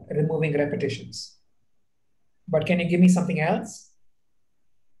by removing repetitions. But can you give me something else?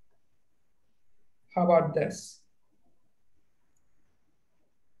 How about this?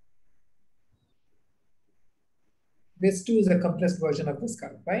 This too is a compressed version of this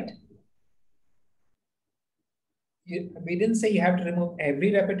guy, right? We didn't say you have to remove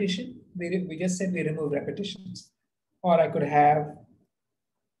every repetition. We just said we remove repetitions. Or I could have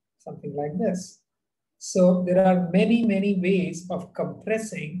something like this. So there are many, many ways of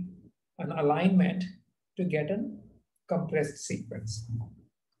compressing an alignment to get a compressed sequence.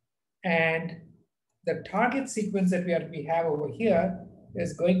 And the target sequence that we have over here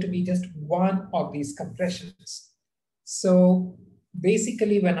is going to be just one of these compressions. So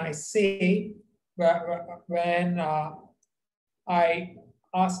basically when I say, when I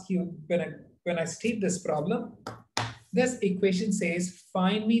ask you, when I state this problem, this equation says,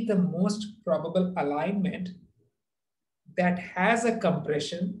 find me the most probable alignment that has a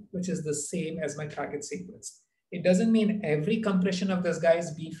compression, which is the same as my target sequence. It doesn't mean every compression of this guy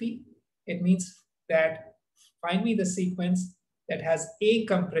is B phi. It means that find me the sequence that has a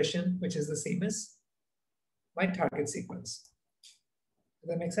compression, which is the same as my target sequence. Does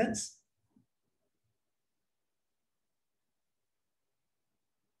that make sense?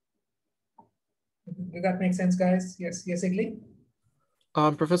 Did that make sense, guys? Yes, yes, Igli?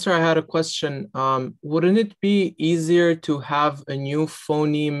 Professor, I had a question. Wouldn't it be easier to have a new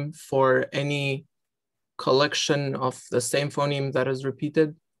phoneme for any collection of the same phoneme that is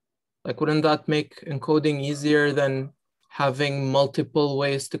repeated? Like, wouldn't that make encoding easier than having multiple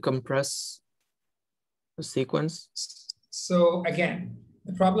ways to compress a sequence? So again,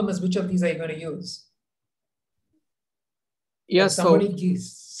 the problem is which of these are you going to use? Yes,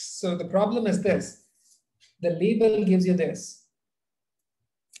 so the problem is this. The label gives you this.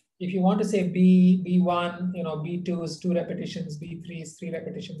 If you want to say B1, B2 is 2 repetitions, B3 is 3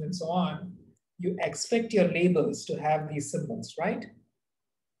 repetitions, and so on, you expect your labels to have these symbols, right?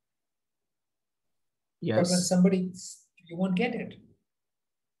 Yes. But when you won't get it.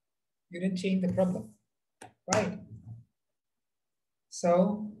 You didn't change the problem, right?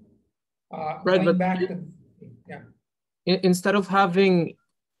 So, going back to, yeah. Instead of having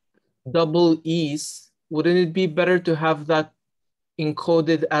double E's, wouldn't it be better to have that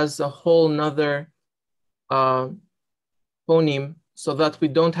encoded as a whole nother phoneme so that we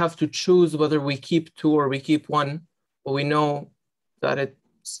don't have to choose whether we keep 2 or we keep 1, but we know that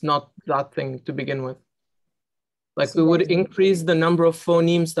it's not that thing to begin with? Like, so we would increase the number of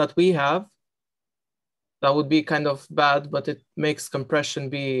phonemes that we have. That would be kind of bad, but it makes compression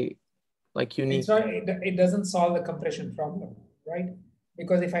be like unique. It's not, it doesn't solve the compression problem, right?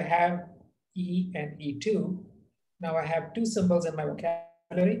 Because if I have E and E2, now I have two symbols in my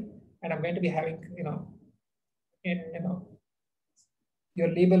vocabulary, and I'm going to be having,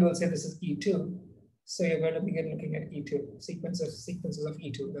 your label will say this is E2. So you're going to begin looking at E2, sequences of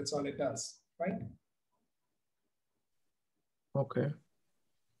E2. That's all it does, right? Okay.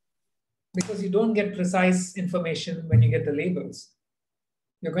 Because you don't get precise information when you get the labels.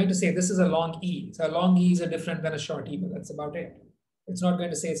 You're going to say this is a long E. So a long E is different than a short E, but that's about it. It's not going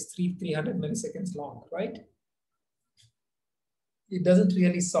to say it's 300 milliseconds long, right? It doesn't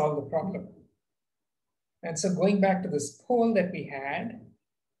really solve the problem. And so going back to this poll that we had,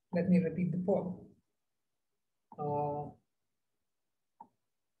 let me repeat the poll.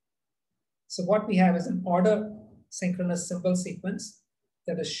 So what we have is an order synchronous symbol sequence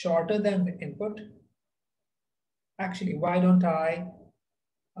that is shorter than the input. Actually, why don't I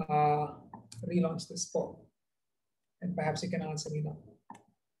relaunch this poll? And perhaps you can answer me now.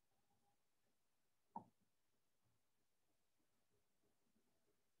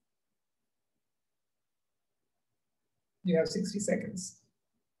 You have 60 seconds.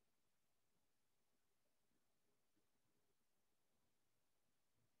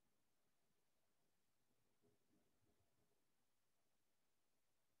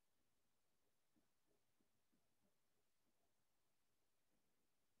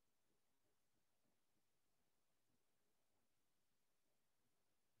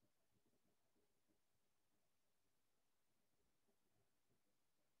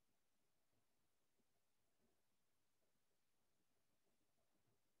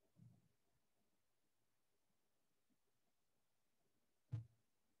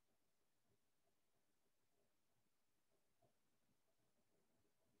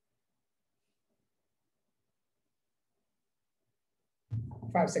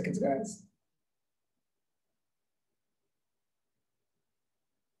 Five seconds, guys.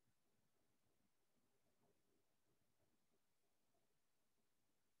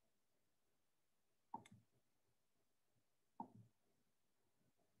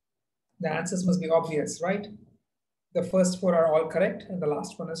 The answers must be obvious, right? The first four are all correct and the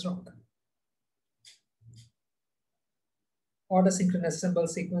last one is wrong. Order synchronous symbol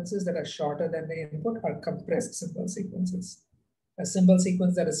sequences that are shorter than the input are compressed symbol sequences. A symbol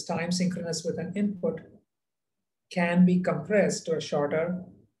sequence that is time synchronous with an input can be compressed to a shorter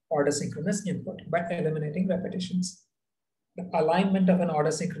order synchronous input by eliminating repetitions. The alignment of an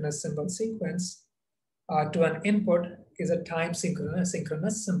order synchronous symbol sequence to an input is a time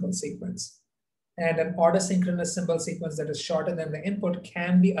synchronous symbol sequence. And an order synchronous symbol sequence that is shorter than the input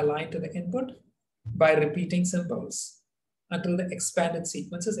can be aligned to the input by repeating symbols until the expanded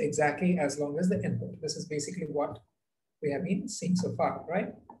sequence is exactly as long as the input. This is basically what we have been seeing so far,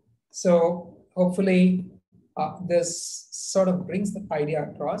 right? So hopefully this sort of brings the idea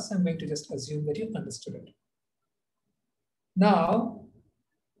across. I'm going to just assume that you understood it. Now,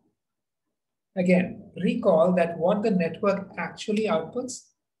 again, recall that what the network actually outputs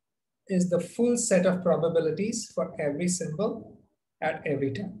is the full set of probabilities for every symbol at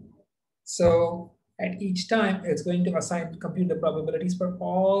every time. So at each time, it's going to compute the probabilities for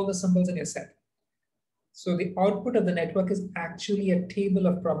all the symbols in your set. So the output of the network is actually a table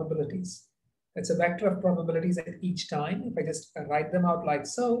of probabilities. It's a vector of probabilities at each time. If I just write them out like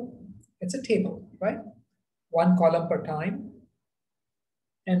so, it's a table, right? One column per time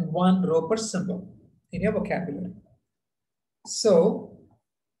and one row per symbol in your vocabulary. So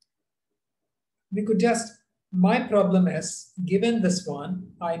we could just, my problem is, given this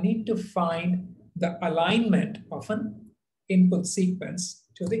one, I need to find the alignment of an input sequence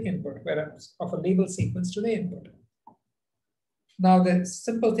to the input, whereas of a label sequence to the input. Now, the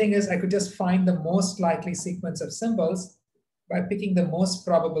simple thing is I could just find the most likely sequence of symbols by picking the most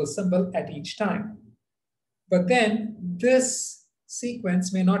probable symbol at each time. But then this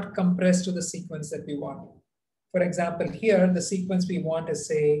sequence may not compress to the sequence that we want. For example, here, the sequence we want is,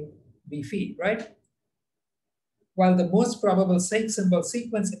 say, B-phi, right? While the most probable symbol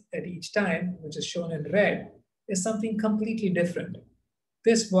sequence at each time, which is shown in red, is something completely different.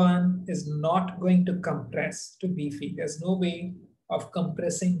 This one is not going to compress to B-phi. There's no way of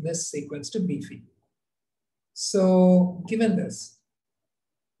compressing this sequence to B-phi. So given this,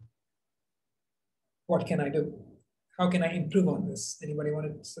 what can I do? How can I improve on this? Anybody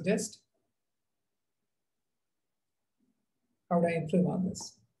want to suggest? How do I improve on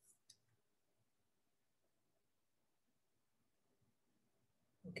this?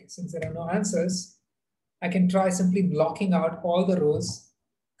 Okay, since there are no answers, I can try simply blocking out all the rows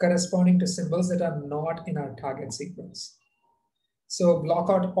corresponding to symbols that are not in our target sequence. So block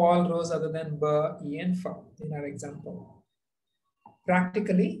out all rows other than B, E, and F in our example.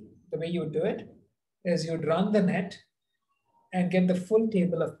 Practically, the way you would do it is you'd run the net and get the full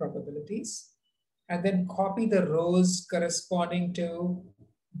table of probabilities, and then copy the rows corresponding to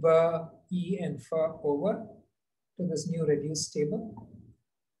B, E, and F over to this new reduced table,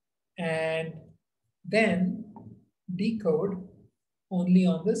 and then decode only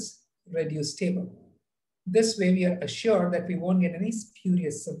on this reduced table. This way we are assured that we won't get any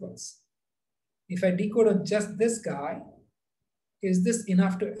spurious symbols. If I decode on just this guy, is this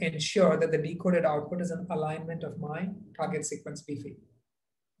enough to ensure that the decoded output is an alignment of my target sequence BFE?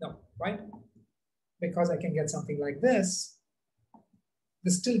 No, right? Because I can get something like this,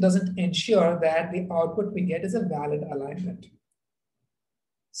 this still doesn't ensure that the output we get is a valid alignment.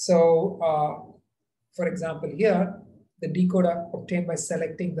 So, for example, here, the decoder obtained by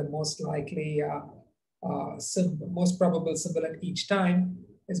selecting the most likely, most probable symbol at each time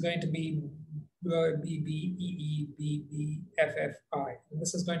is going to be B, B, E, E, B, B, F, F, I. And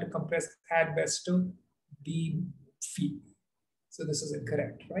this is going to compress at best to B, phi. So this is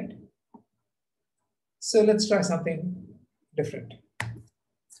incorrect, right? So let's try something different.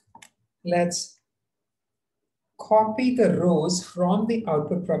 Let's copy the rows from the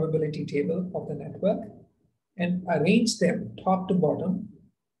output probability table of the network and arrange them top to bottom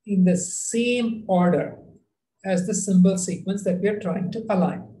in the same order as the symbol sequence that we are trying to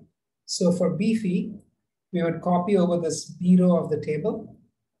align. So for BFE, we would copy over this B row of the table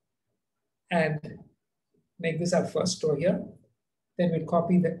and make this our first row here. Then we'd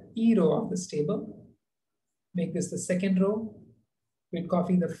copy the E row of this table, make this the second row. We'd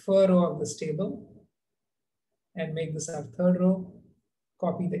copy the F row of this table and make this our third row.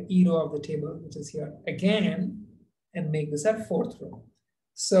 Copy the E row of the table, which is here again, and make this our fourth row.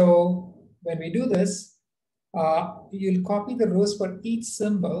 So when we do this, you'll copy the rows for each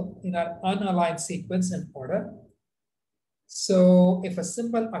symbol in our unaligned sequence in order. So if a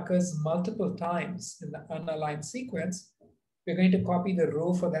symbol occurs multiple times in the unaligned sequence, we're going to copy the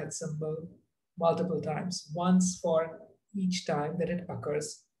row for that symbol multiple times, once for each time that it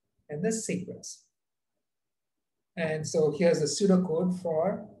occurs in this sequence. And so here's the pseudocode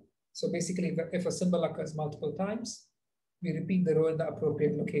for, so basically if a symbol occurs multiple times, we repeat the row in the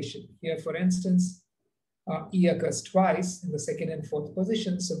appropriate location. Here, for instance, E occurs twice in the second and fourth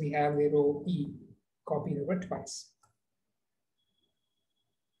position, so we have the row E copied over twice.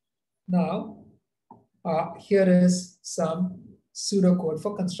 Now, here is some pseudocode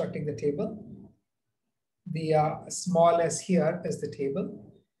for constructing the table. The small s here is the table.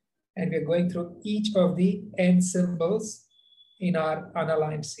 And we're going through each of the n symbols in our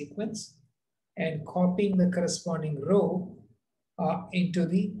unaligned sequence and copying the corresponding row into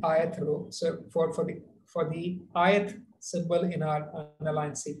the ith row. So for the ith symbol in our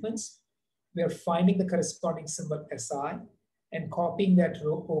unaligned sequence, we are finding the corresponding symbol SI and copying that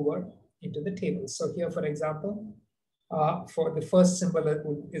row over into the table. So here, for example, for the first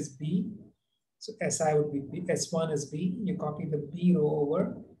symbol is B. So SI would be B, S1 is B. You copy the B row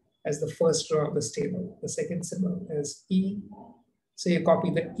over as the first row of this table. The second symbol is E. So you copy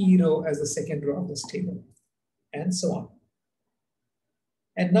the E row as the second row of this table, and so on.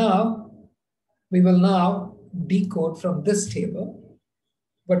 And now, we will now decode from this table,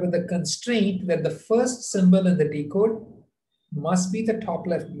 but with the constraint that the first symbol in the decode must be the top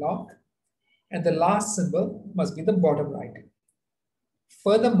left block, and the last symbol must be the bottom right.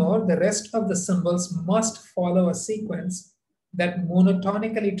 Furthermore, the rest of the symbols must follow a sequence that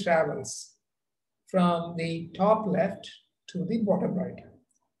monotonically travels from the top left to the bottom right.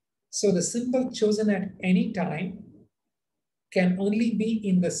 So the symbol chosen at any time can only be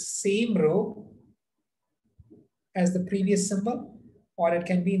in the same row as the previous symbol, or it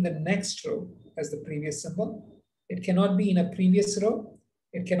can be in the next row as the previous symbol. It cannot be in a previous row.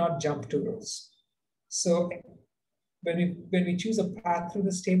 It cannot jump 2 rows. So when we choose a path through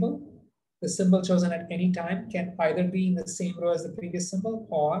this table, the symbol chosen at any time can either be in the same row as the previous symbol,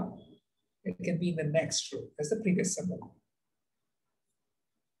 or it can be in the next row as the previous symbol.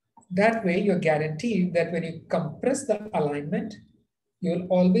 That way, you're guaranteed that when you compress the alignment, you'll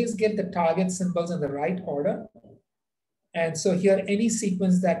always get the target symbols in the right order. And so here, any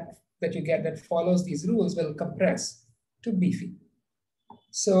sequence that you get that follows these rules will compress to BFE.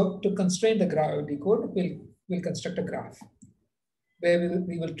 So to constrain the graph decode, we'll construct a graph where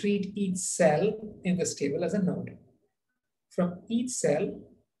we will treat each cell in this table as a node. From each cell,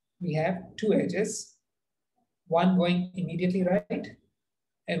 we have 2 edges, one going immediately right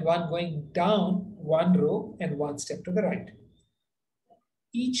and one going down 1 row and 1 step to the right.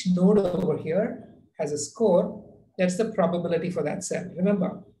 Each node over here has a score That's the probability for that cell.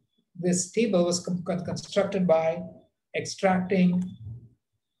 Remember, this table was constructed by extracting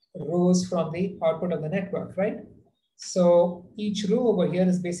rows from the output of the network, right? So each row over here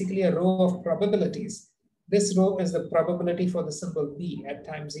is basically a row of probabilities. This row is the probability for the symbol B at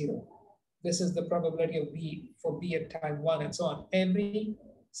time 0. This is the probability of B for B at time 1 and so on. Every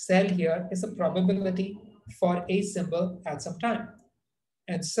cell here is a probability for a symbol at some time.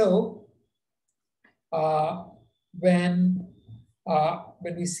 And so when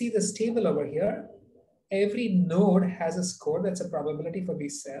we see this table over here, every node has a score that's a probability for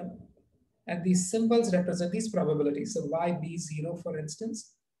this cell. And these symbols represent these probabilities. So YB0, for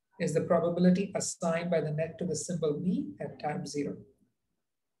instance, is the probability assigned by the net to the symbol B at time 0.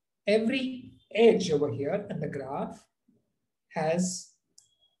 Every edge over here in the graph has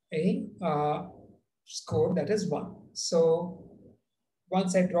a score that is 1. So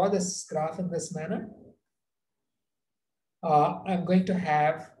once I draw this graph in this manner, I'm going to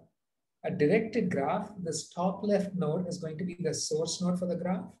have a directed graph. This top left node is going to be the source node for the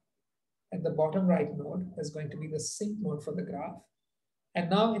graph. And the bottom right node is going to be the sink node for the graph. And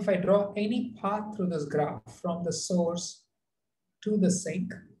now if I draw any path through this graph from the source to the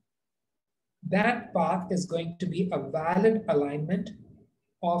sink, that path is going to be a valid alignment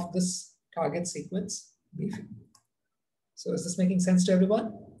of this target sequence briefing. So is this making sense to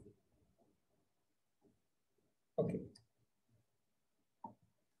everyone? Okay.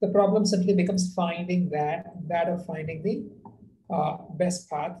 The problem simply becomes finding that of finding the best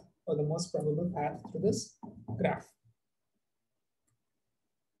path or the most probable path through this graph.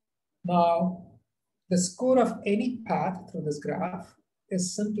 Now, the score of any path through this graph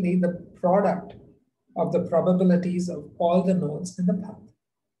is simply the product of the probabilities of all the nodes in the path.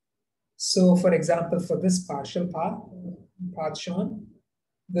 So for example, for this partial path shown,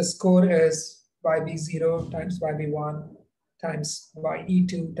 the score is YB0 times YB1 times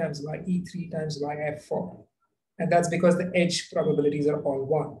YE2 times YE3 times YF4. And that's because the edge probabilities are all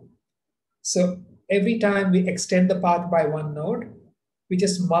 1. So every time we extend the path by one node, we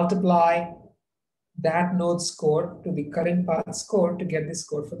just multiply that node's score to the current path score to get the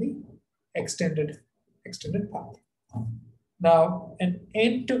score for the extended path. Now, an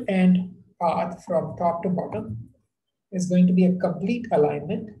end-to-end path from top to bottom is going to be a complete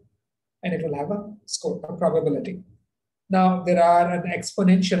alignment, and it will have a score, a probability. Now, there are an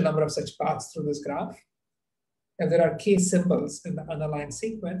exponential number of such paths through this graph. If there are k symbols in the unaligned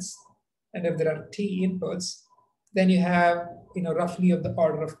sequence, and if there are t inputs, then you have roughly of the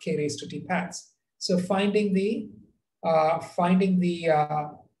order of k raised to t paths. So finding the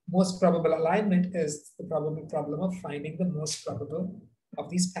most probable alignment is the problem of finding the most probable of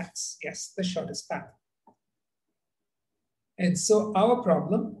these paths. Yes, the shortest path. And so our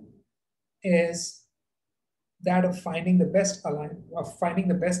problem is that of finding the best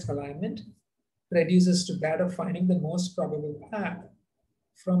alignment reduces to that of finding the most probable path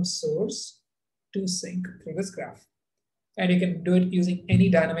from source to sink through this graph. And you can do it using any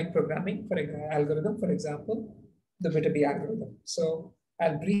dynamic programming algorithm, for example, the Viterbi algorithm. So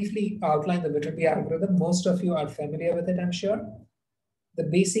I'll briefly outline the Viterbi algorithm. Most of you are familiar with it, I'm sure. The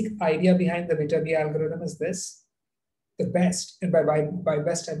basic idea behind the Viterbi algorithm is this: the best, and by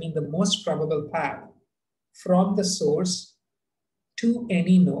best I mean the most probable path from the source to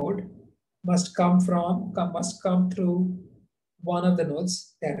any node must come through one of the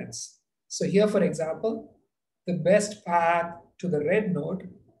node's parents. So here, for example, the best path to the red node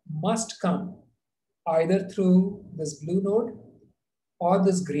must come either through this blue node or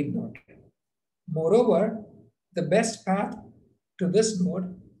this green node. Moreover, the best path to this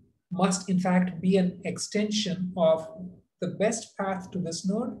node must in fact be an extension of the best path to this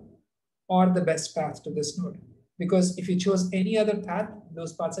node or the best path to this node. Because if you chose any other path,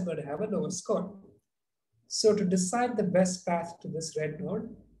 those paths are going to have a lower score. So to decide the best path to this red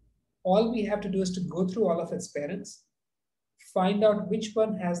node, all we have to do is to go through all of its parents, find out which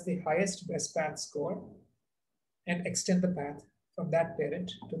one has the highest best path score, and extend the path from that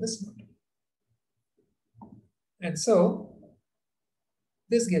parent to this node. And so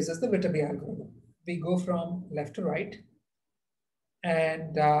this gives us the Viterbi algorithm. We go from left to right,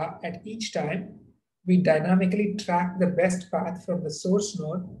 and at each time, we dynamically track the best path from the source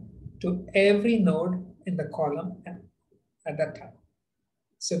node to every node in the column at that time.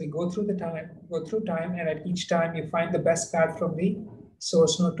 So we go through time, and at each time you find the best path from the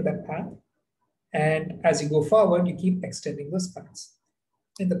source node to that path. And as you go forward, you keep extending those paths.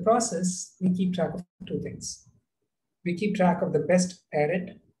 In the process, we keep track of two things. We keep track of the best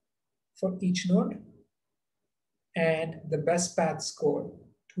parent for each node and the best path score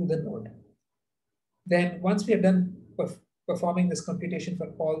to the node. Then once we are done performing this computation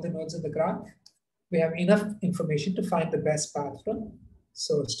for all the nodes in the graph, we have enough information to find the best path from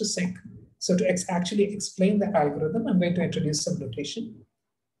source to sink. So to actually explain the algorithm, I'm going to introduce some notation.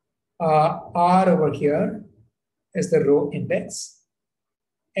 R over here is the row index.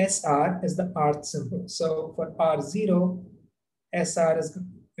 SR is the R symbol. So for R0, SR is,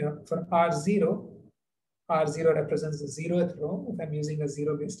 for R0 represents the 0th row if I'm using a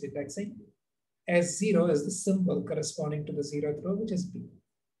zero-based indexing. S0 is the symbol corresponding to the 0th row, which is B.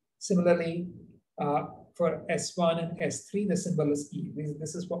 Similarly, for S1 and S3, the symbol is E.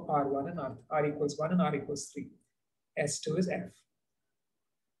 This is for R1 and R equals 1 and R equals 3. S2 is F.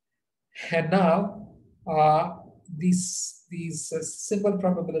 And now, these simple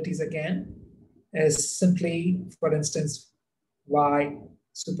probabilities again is simply, for instance, Y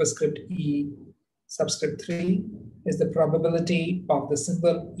superscript E subscript 3 is the probability of the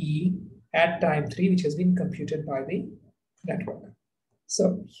symbol E at time 3, which has been computed by the network.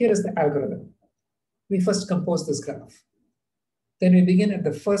 So here is the algorithm. We first compose this graph. Then we begin at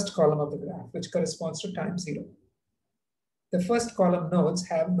the first column of the graph, which corresponds to time 0. The first column nodes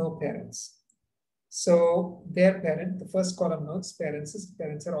have no parents. So their parent, the first column nodes,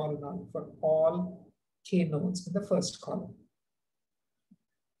 parents are all null for all k nodes in the first column.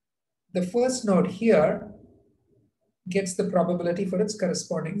 The first node here gets the probability for its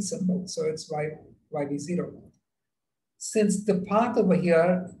corresponding symbol. So it's YB0. Since the path over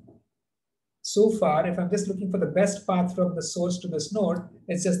here, so far, if I'm just looking for the best path from the source to this node,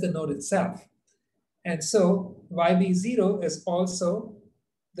 it's just the node itself. And so YB0 is also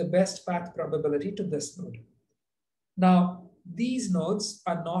the best path probability to this node. Now, these nodes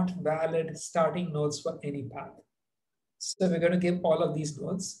are not valid starting nodes for any path. So we're going to give all of these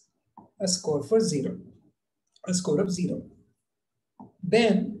nodes a score for 0, a score of 0.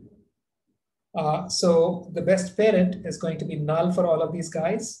 Then, so the best parent is going to be null for all of these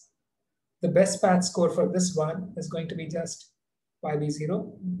guys. The best path score for this one is going to be just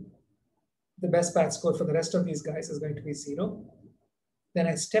YB0. The best path score for the rest of these guys is going to be 0. Then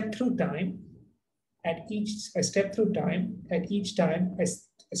I step through time. At each step through time, I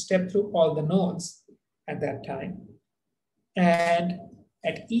step through all the nodes at that time. And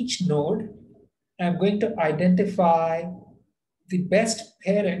at each node, I'm going to identify the best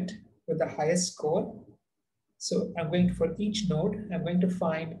parent with the highest score. So I'm going to, for each node, I'm going to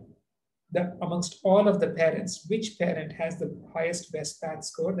find that amongst all of the parents, which parent has the highest best path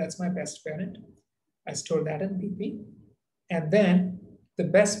score. That's my best parent. I store that in BP. And then the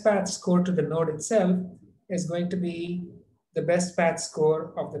best path score to the node itself is going to be the best path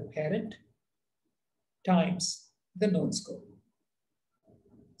score of the parent times the node score.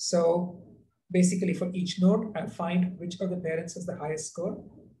 So basically for each node, I find which of the parents has the highest score.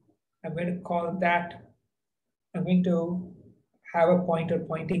 I'm going to call that, I'm going to have a pointer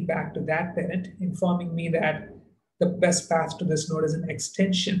pointing back to that parent, informing me that the best path to this node is an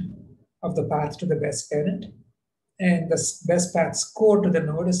extension of the path to the best parent. And the best path score to the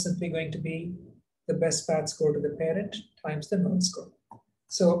node is simply going to be the best path score to the parent times the node score.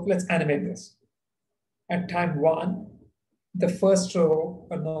 So let's animate this. At time 1, the first row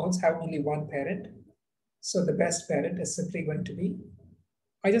of nodes have only one parent. So the best parent is simply going to be,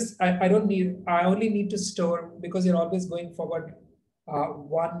 I only need to store, because you're always going forward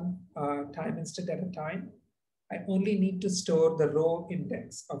one time instant at a time, I only need to store the row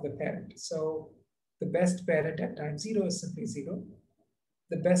index of the parent. So the best parent at time 0 is simply 0.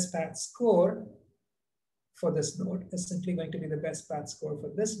 The best path score for this node is simply going to be the best path score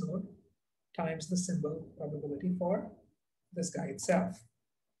for this node times the symbol probability for this guy itself.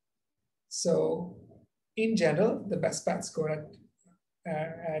 So in general, the best path score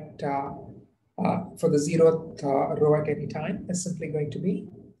for the 0th row at any time is simply going to be,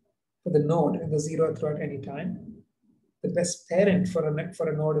 for the node in the 0th row at any time, the best parent for a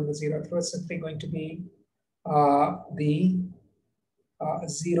node in the 0th row is simply going to be the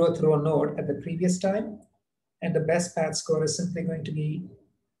 0th row node at the previous time. And the best path score is simply going to be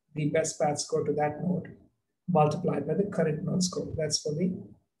the best path score to that node multiplied by the current node score. That's for the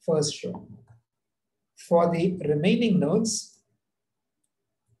first row. For the remaining nodes,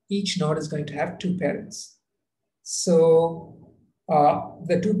 each node is going to have two parents. So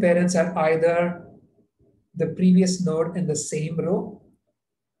the two parents are either the previous node in the same row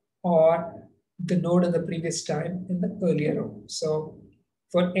or the node in the previous time in the earlier row. So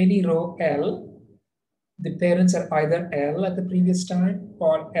for any row L, the parents are either L at the previous time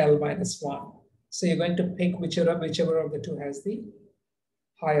or L minus 1. So you're going to pick whichever of the two has the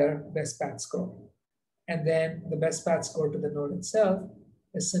higher best path score. And then the best path score to the node itself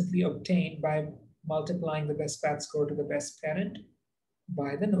is simply obtained by multiplying the best path score to the best parent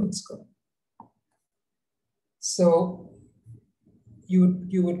by the node score. So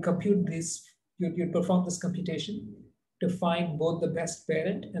you would compute this, you'd perform this computation to find both the best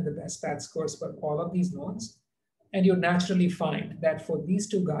parent and the best path scores for all of these nodes. And you naturally find that for these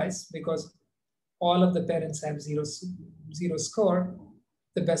two guys, because all of the parents have zero score,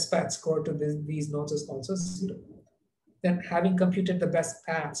 the best path score to these nodes is also 0. Then having computed the best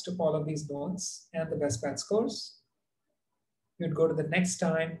paths to all of these nodes and the best path scores, you'd go to the next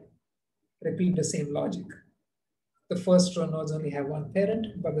time, repeat the same logic. The first row nodes only have one parent,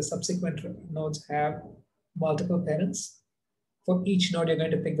 but the subsequent nodes have multiple parents. For each node, you're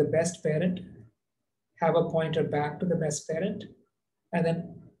going to pick the best parent, have a pointer back to the best parent, and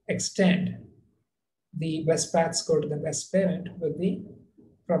then extend the best path score to the best parent with the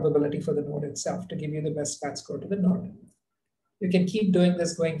probability for the node itself to give you the best path score to the node. You can keep doing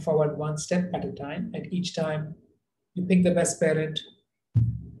this going forward one step at a time, and each time you pick the best parent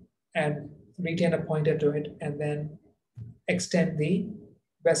and retain a pointer to it, and then extend the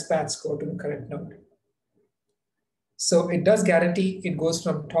best path score to the correct node. So it does guarantee it goes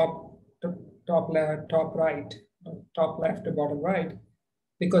from top left to bottom right,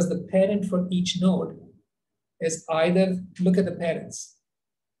 because the parent for each node is either, look at the parents.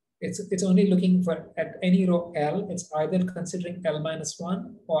 It's only looking for at any row L, it's either considering L minus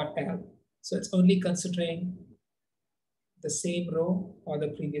 1 or L. So it's only considering the same row or the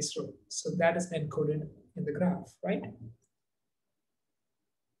previous row. So that is encoded in the graph, right?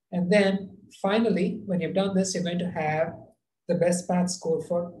 And then finally, when you've done this, you're going to have the best path score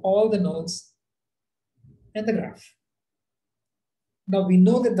for all the nodes in the graph. Now we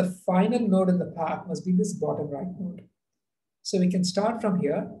know that the final node in the path must be this bottom right node. So we can start from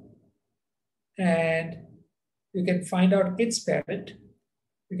here and you can find out its parent.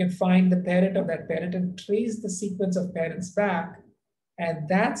 You can find the parent of that parent and trace the sequence of parents back. And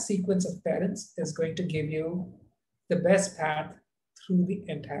that sequence of parents is going to give you the best path through the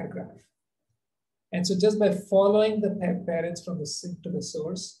entire graph. And so just by following the parents from the sink to the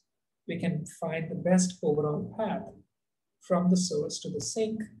source, we can find the best overall path from the source to the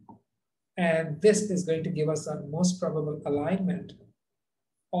sink. And this is going to give us the most probable alignment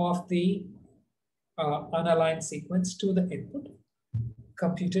of the unaligned sequence to the input,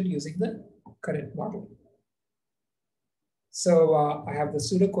 computed using the current model. So I have the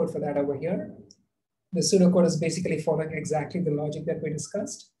pseudocode for that over here. The pseudocode is basically following exactly the logic that we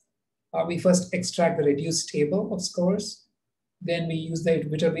discussed. We first extract the reduced table of scores. Then we use the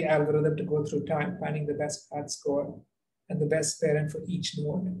Viterbi algorithm to go through time, finding the best path score and the best parent for each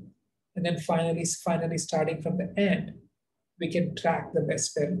node. And then finally starting from the end, we can track the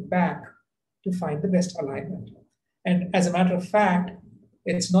best parent back to find the best alignment. And as a matter of fact,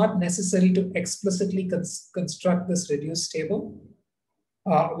 it's not necessary to explicitly construct this reduced table.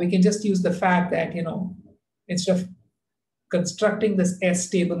 We can just use the fact that, instead of constructing this S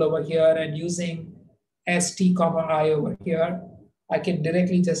table over here and using ST comma I over here, I can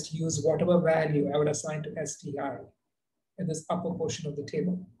directly just use whatever value I would assign to STI in this upper portion of the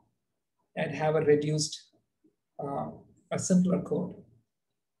table and have a reduced, a simpler code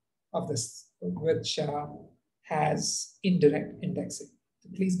of this, which has indirect indexing.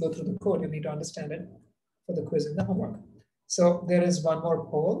 Please go through the code. You need to understand it for the quiz and the homework. So there is one more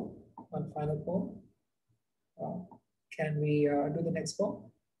poll, one final poll. Can we do the next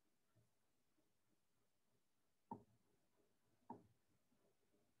poll?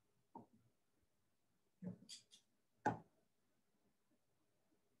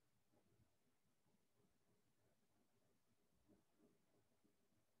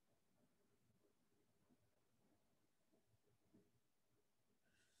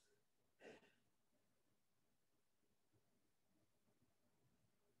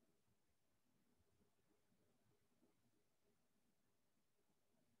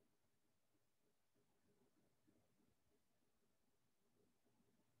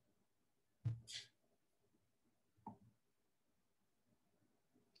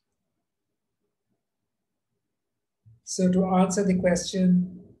 So to answer the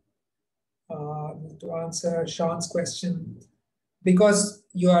question, to answer Sean's question, because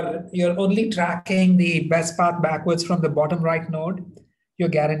you're only tracking the best path backwards from the bottom right node, you're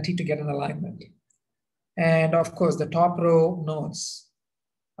guaranteed to get an alignment. And of course, the top row nodes,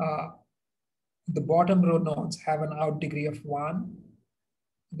 the bottom row nodes have an out degree of 1.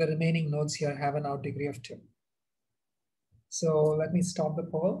 The remaining nodes here have an out degree of 2. So let me stop the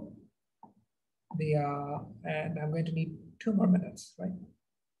poll. And I'm going to need 2 more minutes, right?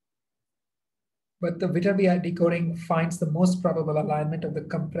 But the Viterbi decoding finds the most probable alignment of the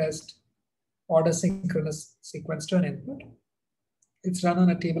compressed order synchronous sequence to an input. It's run on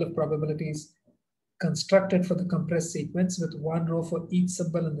a table of probabilities constructed for the compressed sequence with one row for each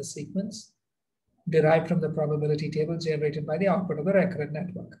symbol in the sequence, derived from the probability table generated by the output of the recurrent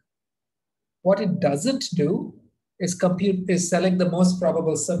network. What it doesn't do is select the most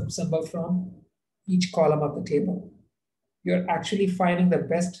probable symbol from each column of the table. You're actually finding the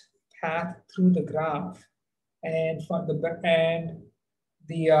best path through the graph, and for the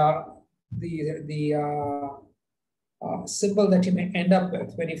symbol that you may end up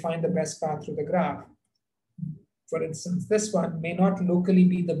with when you find the best path through the graph. For instance, this one may not locally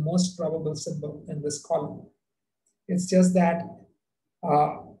be the most probable symbol in this column. It's just that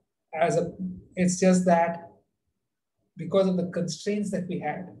because of the constraints that we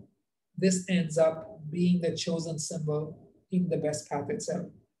had, this ends up being the chosen symbol in the best path itself.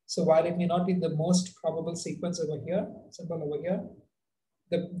 So while it may not be the most probable sequence over here, symbol over here,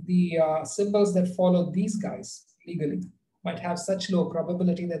 the symbols that follow these guys legally might have such low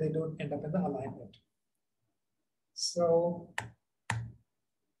probability that they don't end up in the alignment. So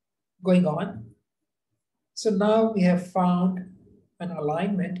going on. So now we have found an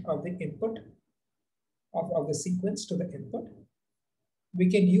alignment of the input of the sequence to the input. We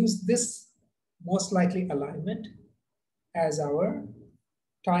can use this most likely alignment as our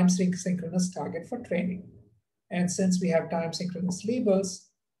time synchronous target for training. And since we have time synchronous labels,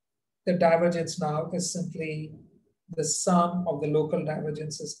 the divergence now is simply the sum of the local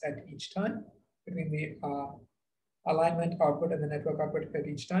divergences at each time between the alignment output and the network output at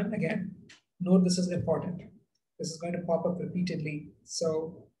each time. Again, note this is important. This is going to pop up repeatedly.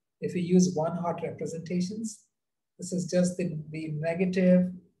 So if we use one-hot representations, this is just the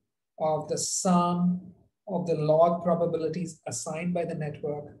negative of the sum of the log probabilities assigned by the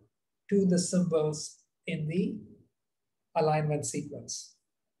network to the symbols in the alignment sequence,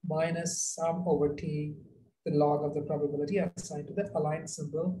 minus sum over t, the log of the probability assigned to the aligned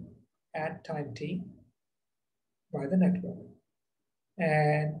symbol at time t by the network.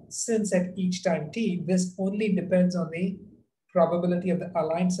 And since at each time t, this only depends on the probability of the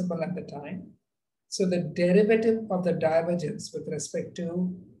aligned symbol at the time. So the derivative of the divergence with respect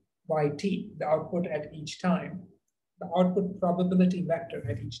to yt, the output at each time, the output probability vector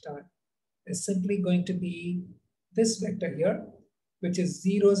at each time, is simply going to be this vector here, which is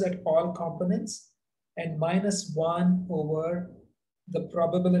zeros at all components and minus 1 over the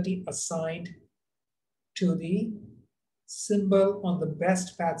probability assigned to the symbol on the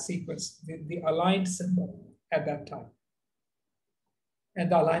best path sequence, the aligned symbol at that time.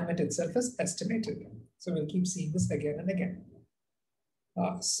 And the alignment itself is estimated. So we'll keep seeing this again and again.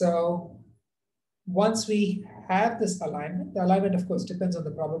 So once we have this alignment, the alignment of course depends on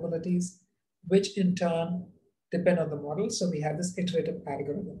the probabilities, which in turn depend on the model. So we have this iterative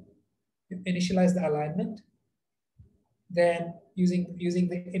algorithm. You initialize the alignment, then using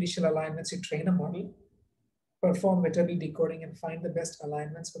the initial alignments, you train a model, perform Viterbi decoding and find the best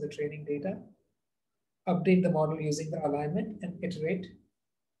alignments for the training data, update the model using the alignment and iterate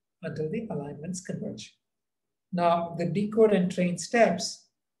until the alignments converge. Now, the decode and train steps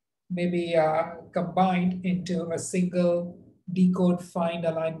may be combined into a single decode, find,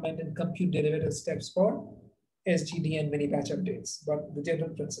 alignment, and compute derivative steps for SGD and mini batch updates. But the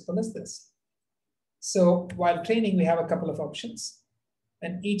general principle is this. So while training, we have a couple of options.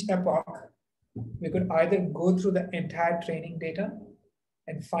 And each epoch, we could either go through the entire training data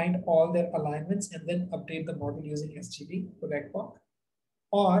and find all their alignments and then update the model using SGD for the epoch.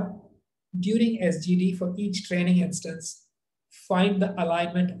 Or during SGD for each training instance, find the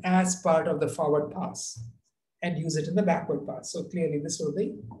alignment as part of the forward pass and use it in the backward pass. So clearly this will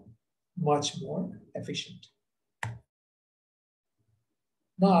be much more efficient.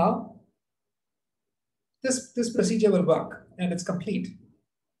 Now, this procedure will work and it's complete.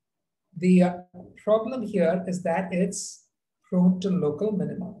 The problem here is that it's prone to local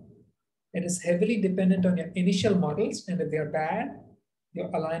minima. It is heavily dependent on your initial models, and if they're bad, your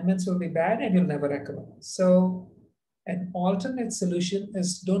alignments will be bad and you'll never recover. So an alternate solution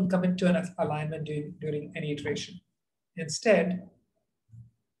is don't commit to an alignment during any iteration. Instead,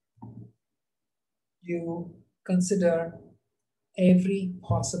 you consider every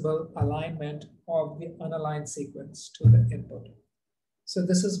possible alignment of the unaligned sequence to the input. So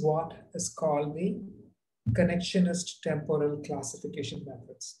this is what is called the Connectionist temporal classification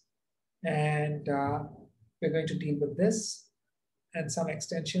methods. And we're going to deal with this and some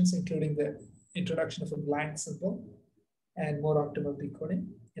extensions, including the introduction of a blank symbol and more optimal decoding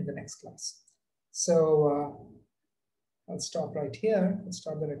in the next class. So I'll stop right here. I'll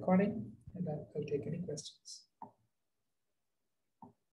stop the recording and I'll take any questions.